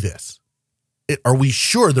want to do this? Are we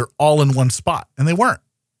sure they're all in one spot? And they weren't.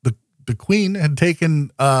 The queen had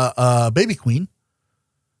taken a baby queen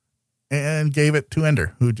and gave it to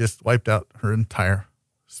Ender, who just wiped out her entire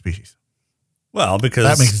species. Well,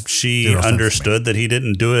 because she understood that he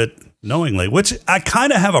didn't do it knowingly, which I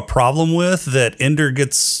kind of have a problem with, that Ender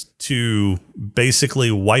gets to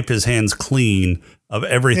basically wipe his hands clean of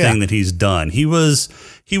everything that he's done. He was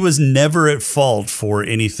never at fault for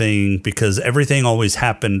anything because everything always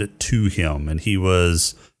happened to him. And he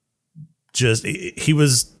was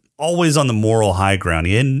always on the moral high ground.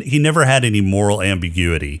 He never had any moral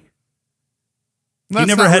ambiguity. He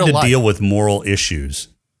never had to deal with moral issues.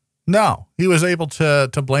 No, he was able to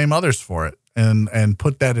blame others for it and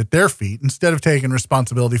put that at their feet instead of taking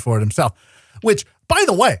responsibility for it himself, which, by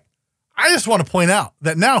the way, I just want to point out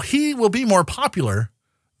that now he will be more popular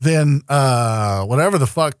than whatever the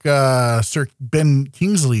fuck Sir Ben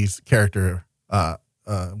Kingsley's character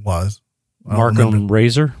was. Markham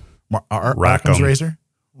Razor? Rackham's Razor?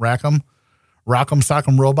 Rackham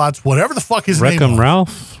Sock'em Robots? Whatever the fuck his name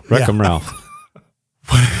was. Rackham Ralph.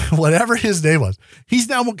 Whatever his name was. He's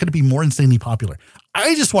now going to be more insanely popular.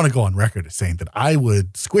 I just want to go on record as saying that I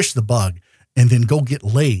would squish the bug and then go get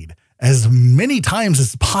laid as many times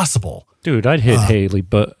as possible. Dude, I'd hit Haley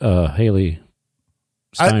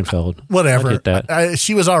Steinfeld. Whatever. I'd hit that.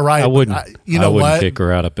 She was all right. I wouldn't kick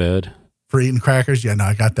her out of bed. For eating crackers? Yeah, no,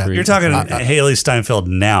 I got that. You're talking Haley Steinfeld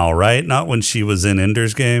now, right? Not when she was in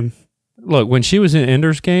Ender's Game? Look, when she was in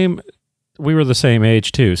Ender's Game, we were the same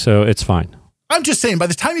age too, so it's fine. I'm just saying, by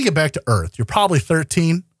the time you get back to Earth, you're probably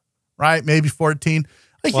 13, right? Maybe 14.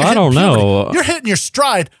 Like, well, I don't know. You're hitting your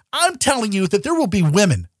stride. I'm telling you that there will be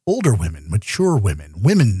women, older women, mature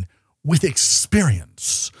women with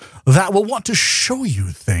experience that will want to show you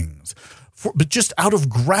things, but just out of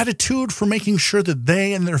gratitude for making sure that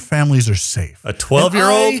they and their families are safe. A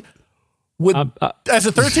 12-year-old? As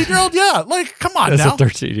a 13-year-old? Yeah. Like, come on as now. As a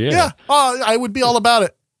 13, yeah. Yeah. I would be all about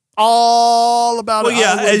it. All about it. Well,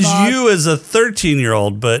 yeah, you as a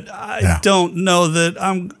 13-year-old, but I don't know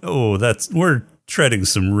that we're treading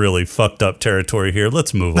some really fucked up territory here.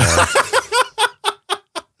 Let's move on.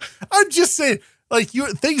 I'm just saying, like,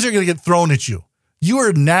 things are going to get thrown at you.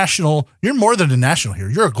 You're more than a national hero.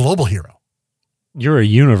 You're a global hero. You're a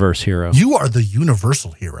universe hero. You are the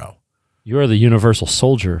universal hero. You are the universal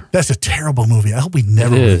soldier. That's a terrible movie. I hope we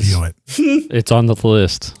never review it. It's on the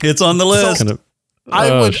list. It's on the list.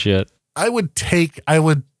 Shit. I would take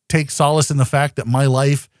solace in the fact that my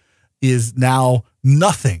life is now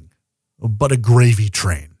nothing but a gravy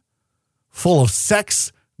train full of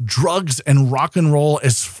sex, drugs, and rock and roll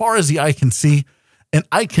as far as the eye can see. And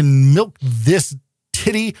I can milk this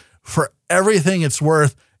titty for everything it's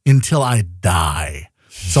worth until I die.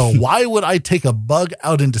 So why would I take a bug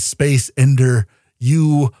out into space, Ender?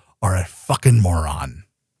 You are a fucking moron.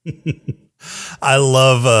 I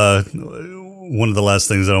love one of the last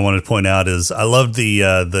things that I wanted to point out is I love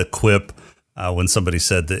the quip when somebody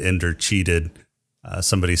said that Ender cheated.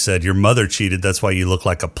 Somebody said, your mother cheated. That's why you look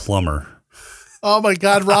like a plumber. Oh, my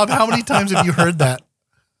God, Rob, how many times have you heard that?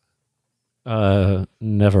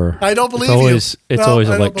 Never. I don't believe It's always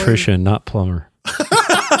electrician, not plumber.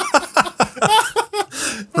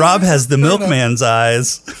 Rob has the milkman's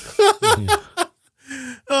eyes.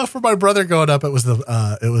 For my brother growing up, it was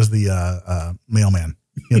the mailman.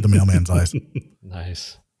 He had the mailman's eyes.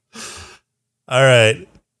 Nice. All right,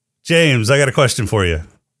 James, I got a question for you.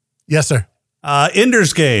 Yes, sir.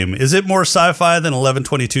 Ender's Game, is it more sci-fi than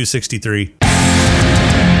 11/22/63?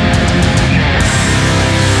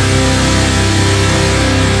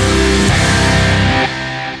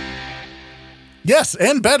 Yes,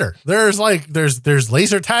 and better. There's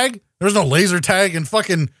laser tag. There's no laser tag in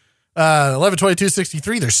fucking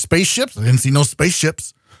 11/22/63. There's spaceships. I didn't see no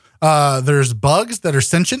spaceships. There's bugs that are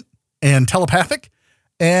sentient and telepathic,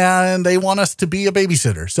 and they want us to be a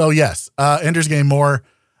babysitter. So yes, Ender's Game more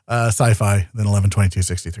sci-fi than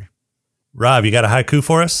 11/22/63. Rob, you got a haiku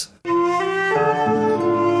for us?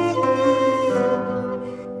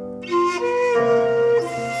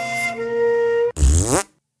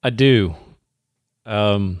 I do.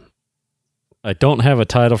 I don't have a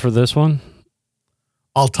title for this one.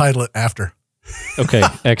 I'll title it after. Okay,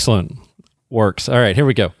 excellent. Works. All right, here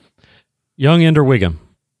we go. Young Ender Wiggum,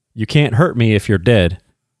 you can't hurt me if you're dead.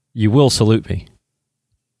 You will salute me.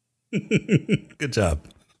 Good job.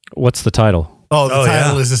 What's the title? The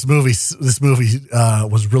title is this movie. This movie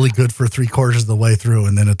was really good for 3/4 of the way through,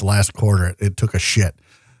 and then at the last quarter, it took a shit,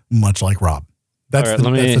 much like Rob. That's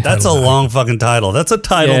a long fucking title. That's a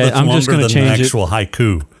title that's longer than the actual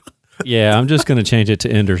haiku. Yeah, I'm just going to change it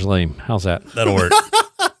to Ender's Lame. How's that? That'll work.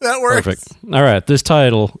 That works. Perfect. All right, this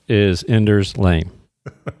title is Ender's Lame.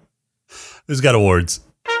 Who's got awards?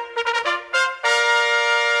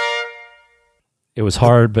 It was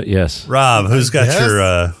hard, but yes. Rob, who's got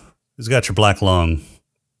your black lung?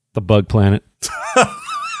 The Bug Planet.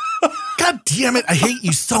 God damn it! I hate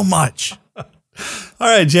you so much. All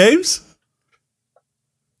right, James.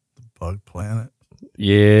 The Bug Planet.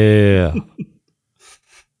 Yeah.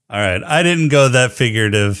 All right, I didn't go that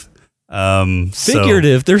figurative.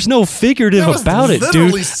 Figurative? There's no figurative about it, dude.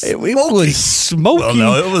 It was smoking. Well,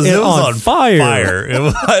 no, it was on fire.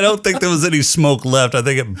 I don't think there was any smoke left. I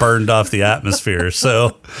think it burned off the atmosphere.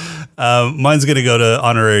 So mine's going to go to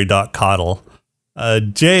honorary.coddle.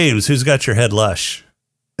 James, who's got your head lush?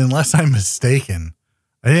 Unless I'm mistaken,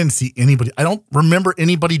 I didn't see anybody. I don't remember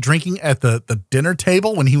anybody drinking at the dinner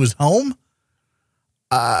table when he was home.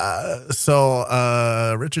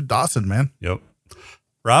 So Richard Dawson, man. Yep.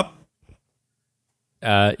 Rob?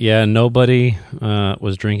 Yeah, nobody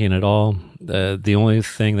was drinking at all. The only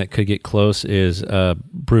thing that could get close is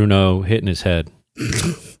Bruno hitting his head.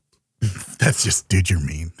 That's just, dude, you're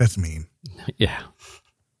mean. That's mean. Yeah.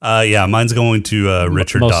 Yeah, mine's going to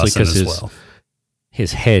Richard Dawson as well.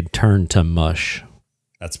 His head turned to mush.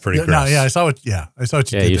 That's pretty gross. No, yeah, I saw what you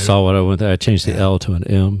did. Yeah, you saw what I went there. I changed the L to an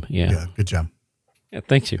M. Yeah, good job. Yeah,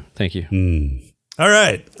 thank you. All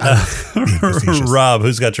right. Rob,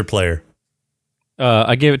 who's got your player?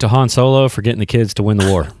 I gave it to Han Solo for getting the kids to win the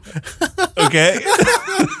war. Okay.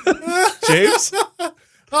 James?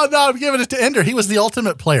 Oh, no, I'm giving it to Ender. He was the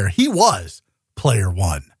ultimate player. He was player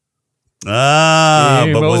one.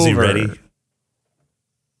 But was he ready?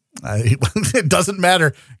 It doesn't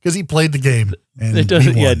matter because he played the game. And it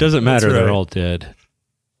doesn't matter. Right. They're all dead.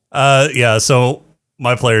 Yeah, so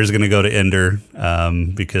my player is going to go to Ender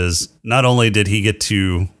because not only did he get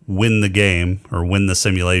to win the game or win the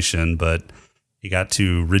simulation, but he got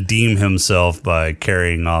to redeem himself by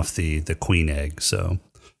carrying off the queen egg. So,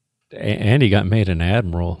 and he got made an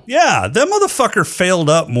admiral. Yeah, that motherfucker failed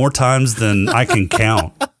up more times than I can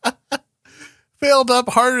count. Failed up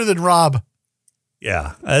harder than Rob.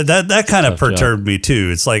 Yeah, that kind of perturbed me too.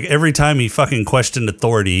 It's like every time he fucking questioned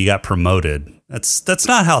authority, he got promoted. That's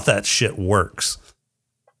not how that shit works.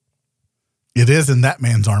 It is in that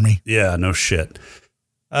man's army. Yeah, no shit.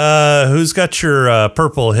 Who's got your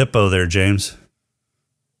purple hippo there, James?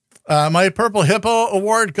 My Purple Hippo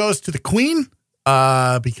award goes to the Queen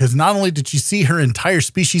because not only did she see her entire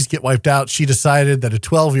species get wiped out, she decided that a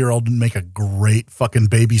 12-year-old would make a great fucking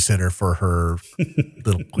babysitter for her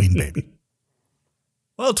little queen baby.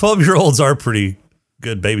 Well, 12-year-olds are pretty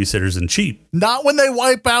good babysitters and cheap. Not when they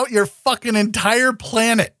wipe out your fucking entire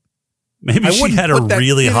planet. Maybe she had a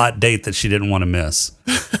really hot date that she didn't want to miss.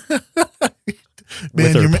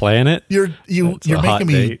 With her planet? You're making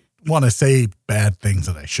me want to say bad things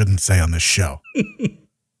that I shouldn't say on this show.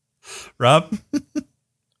 Rob?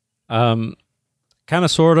 Kind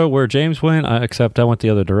of, sort of, where James went, except I went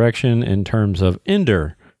the other direction in terms of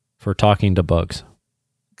Ender for talking to bugs.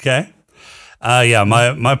 Okay. Yeah,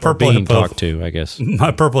 my purple being hippo. Talked to, I guess.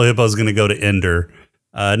 My purple hippo is going to go to Ender.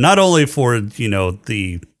 Not only for,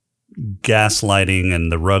 the gaslighting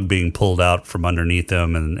and the rug being pulled out from underneath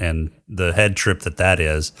him and the head trip that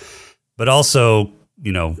is, but also,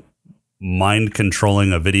 mind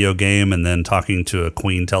controlling a video game and then talking to a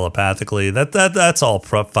queen telepathically. That's all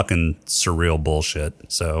fucking surreal bullshit.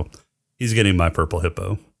 So he's getting my purple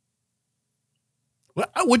hippo.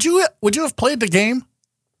 Would you have played the game?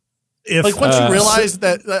 If once you realized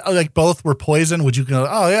that both were poison, would you go,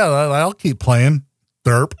 oh yeah, I'll keep playing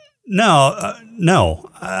derp? No.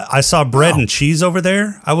 I saw bread and cheese over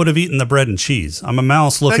there. I would have eaten the bread and cheese. I'm a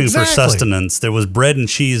mouse looking for sustenance. There was bread and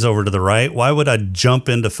cheese over to the right. Why would I jump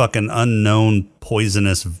into fucking unknown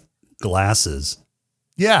poisonous glasses?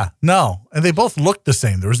 Yeah, no. And they both looked the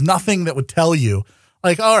same. There was nothing that would tell you,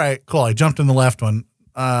 all right, cool, I jumped in the left one.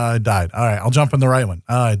 I died. All right, I'll jump in the right one.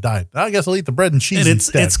 I died. I guess I'll eat the bread and cheese and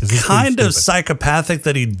instead. It's kind of psychopathic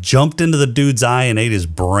that he jumped into the dude's eye and ate his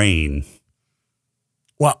brain.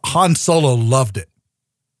 Well, Han Solo loved it.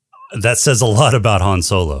 That says a lot about Han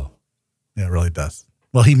Solo. Yeah, it really does.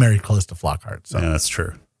 Well, he married Callista Flockhart. So. Yeah, that's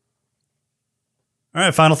true. All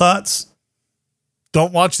right, final thoughts?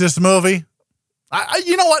 Don't watch this movie.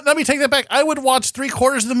 You know what? Let me take that back. I would watch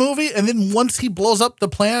 3/4 of the movie, and then once he blows up the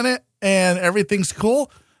planet and everything's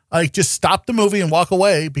cool, I just stop the movie and walk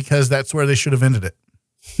away because that's where they should have ended it.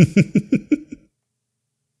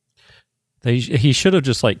 He should have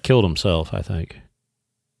just killed himself, I think.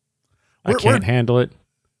 I can't handle it.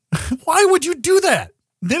 Why would you do that?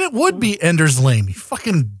 Then it would be Ender's Lane. He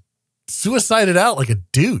fucking suicided out like a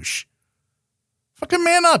douche. Fucking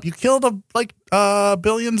man up. You killed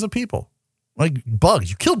billions of people. Like bugs.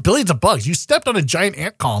 You killed billions of bugs. You stepped on a giant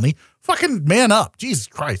ant colony. Fucking man up. Jesus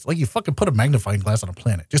Christ. You fucking put a magnifying glass on a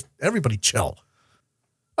planet. Just everybody chill.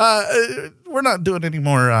 We're not doing any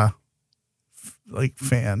more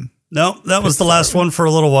fan. No, that was the last one for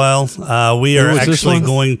a little while. We are actually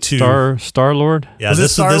going to Star-Lord. Yeah,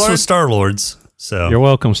 this was Star-Lord's. So you're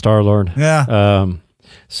welcome, Star-Lord. Yeah.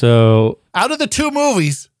 So out of the two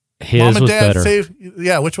movies, his Mom and was Dad better. Save.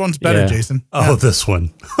 Yeah, which one's better, Jason? Oh, this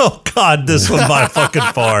one. Oh God, this one by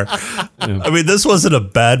fucking far. I mean, this wasn't a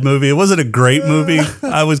bad movie. It wasn't a great movie.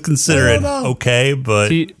 I would consider it okay, but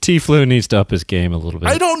T-Flu needs to up his game a little bit.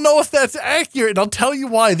 I don't know if that's accurate, and I'll tell you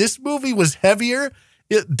why. This movie was heavier.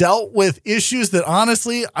 It dealt with issues that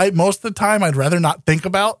honestly, most of the time I'd rather not think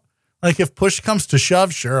about. If push comes to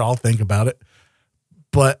shove, sure, I'll think about it.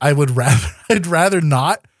 But I'd rather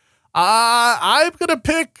not. I'm gonna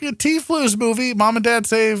pick T-Flu's movie, Mom and Dad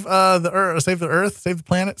Save the Earth, Save the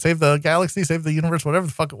Planet, Save the Galaxy, Save the Universe, whatever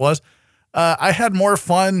the fuck it was. I had more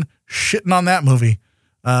fun shitting on that movie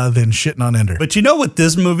than shitting on Ender. But you know what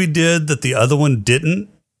this movie did that the other one didn't?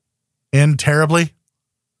 End terribly?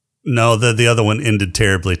 No, the other one ended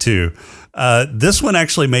terribly too. This one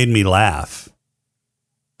actually made me laugh.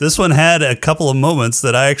 This one had a couple of moments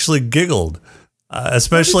that I actually giggled.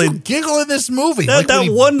 Especially Why did you giggle in this movie. That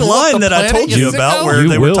one line that I told you about where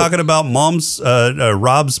they were talking about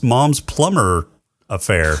Rob's mom's plumber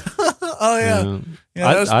affair. Oh yeah.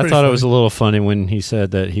 I thought it was a little funny when he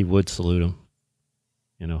said that he would salute him.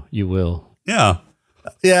 You will. Yeah.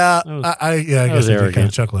 Yeah, I guess I did kind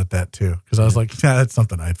of chuckle at that too because I was like, yeah, that's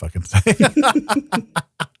something I'd fucking say.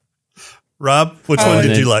 Rob, which one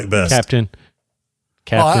did you like best?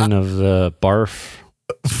 Captain of the Barf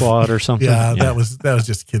Squad or something. Yeah, that was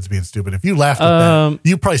just kids being stupid. If you laughed at that,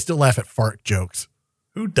 you probably still laugh at fart jokes.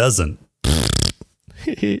 Who doesn't?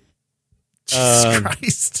 Jesus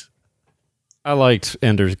Christ! I liked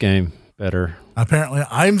Ender's Game better. Apparently,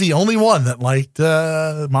 I'm the only one that liked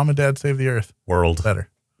Mom and Dad Save the Earth World better.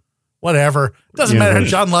 Whatever. Doesn't matter.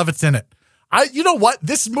 John Lovett's in it. You know what?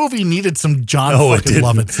 This movie needed some John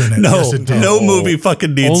Lovett's in it. No, yes, it did. No movie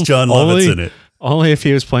fucking needs John Lovett's in it. Only if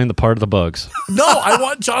he was playing the part of the bugs. No, I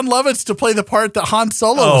want John Lovitz to play the part that Han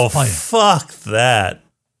Solo was playing. Fuck that.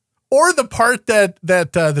 or the part that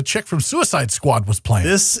the chick from Suicide Squad was playing.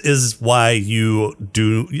 This is why you're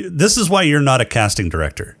not a casting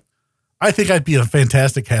director. I think I'd be a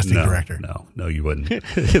fantastic casting director. No, you wouldn't.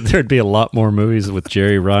 There'd be a lot more movies with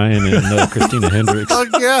Jerry Ryan and Christina Hendricks. Oh,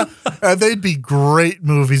 yeah. They'd be great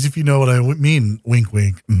movies, if you know what I mean. Wink,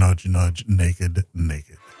 wink, nudge, nudge, naked,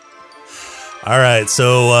 naked. All right,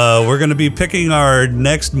 so we're going to be picking our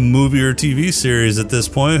next movie or TV series at this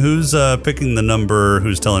point. Who's picking the number?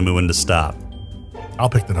 Who's telling me when to stop? I'll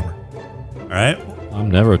pick the number. All right.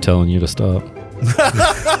 I'm never telling you to stop.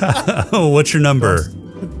 What's your number?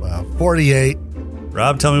 48.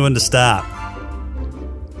 Rob, tell me when to stop.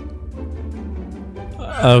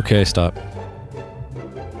 Okay, stop.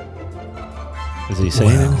 Is he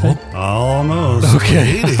saying anything? Almost.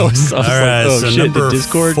 Okay. All right, so number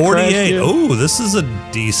Discord 48. Oh, this is a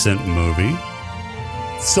decent movie.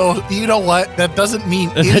 So, you know what? That doesn't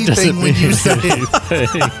mean anything when you say it.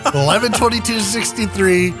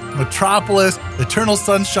 11/22/63, Metropolis, Eternal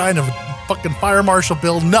Sunshine of fucking Fire Marshal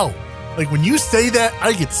Bill. No. Like, when you say that,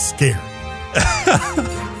 I get scared.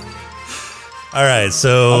 All right,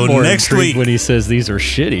 so next week when he says these are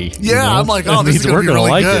shitty. Yeah, I'm like, oh, this is going to be really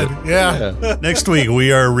like good. It. Yeah. Next week,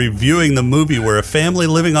 we are reviewing the movie where a family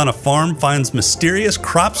living on a farm finds mysterious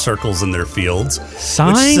crop circles in their fields,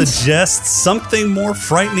 Signs? which suggests something more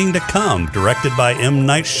frightening to come. Directed by M.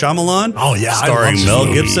 Night Shyamalan. Oh, yeah. Starring Mel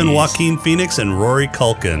Gibson, Joaquin Phoenix, and Rory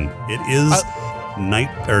Culkin. It is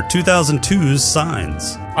 2002's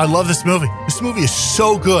Signs. I love this movie. This movie is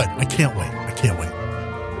so good. I can't wait.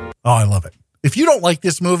 Oh, I love it. If you don't like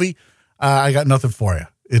this movie, I got nothing for you.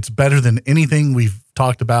 It's better than anything we've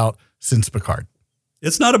talked about since Picard.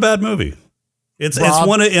 It's not a bad movie. It's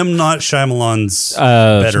one of M. Night Shyamalan's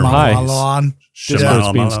better movies.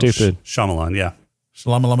 Discord's being stupid. Shyamalan, yeah.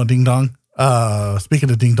 Shalama ding dong.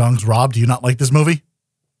 Speaking of ding dongs, Rob, do you not like this movie?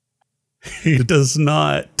 He does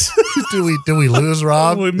not. Do we lose,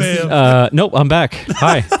 Rob? We may have. Nope, I'm back.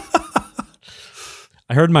 Hi.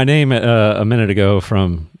 I heard my name a minute ago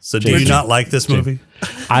from. So, do you not like this movie?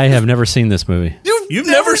 I have never seen this movie. You've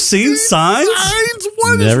never seen Signs?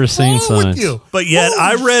 What never is seen wrong Signs. with you? But yet,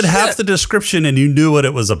 I read half the description and you knew what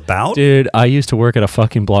it was about? Dude, I used to work at a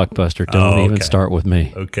fucking Blockbuster. Don't even start with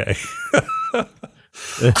me. Okay.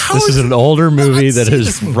 This is an older movie that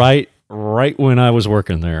is right when I was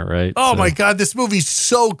working there, right? Oh, my God. This movie's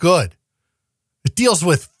so good. It deals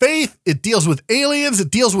with faith. It deals with aliens. It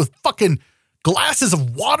deals with fucking glasses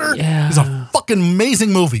of water. Yeah. It's a fucking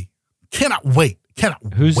amazing movie. Cannot wait.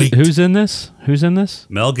 Who's in this?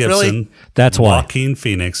 Mel Gibson. Really? That's why. Joaquin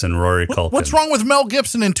Phoenix and Rory Culkin. What's wrong with Mel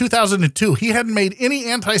Gibson in 2002? He hadn't made any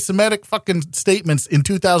anti-Semitic fucking statements in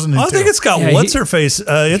 2002. I think it's got what's-her-face.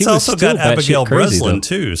 It's also got Abigail Breslin,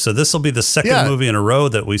 too. So this will be the second movie in a row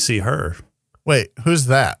that we see her. Wait, who's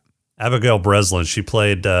that? Abigail Breslin. She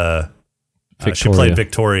played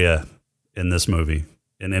Victoria in this movie,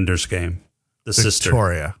 in Ender's Game. The sister.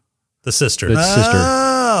 The sister.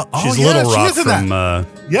 She's Little Rock from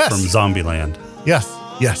Zombieland.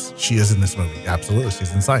 Yes, she is in this movie. Absolutely,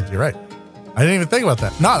 she's in Signs. You're right. I didn't even think about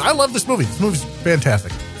that. No, I love this movie. This movie's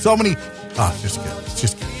fantastic. So many. It's just good. It's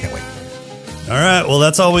just good. Can't wait. All right, well,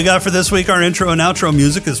 that's all we got for this week. Our intro and outro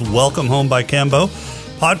music is Welcome Home by Cambo.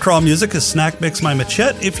 Podcrawl music is Snack Mix by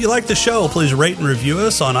Machette. If you like the show, please rate and review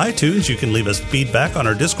us on iTunes. You can leave us feedback on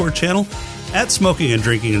our Discord channel at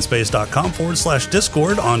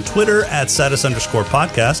smokinganddrinkinginspace.com/Discord, on Twitter at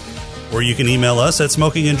 @status_podcast, or you can email us at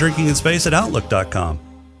smokinganddrinkinginspace@outlook.com.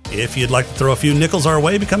 If you'd like to throw a few nickels our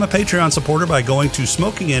way, become a Patreon supporter by going to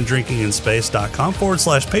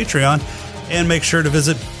smokinganddrinkinginspace.com/Patreon, and make sure to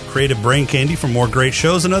visit Creative Brain Candy for more great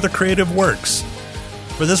shows and other creative works.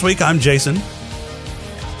 For this week, I'm Jason.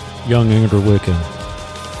 Young Andrew Wicken.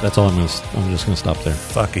 That's all I'm just going to stop there.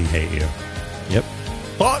 Fucking hate you. Yep.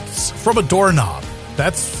 Thoughts from a doorknob.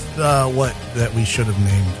 That's that we should have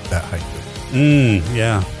named that haiku.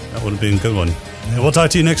 Yeah, that would have been a good one. And we'll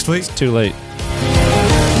talk to you next week. It's too late.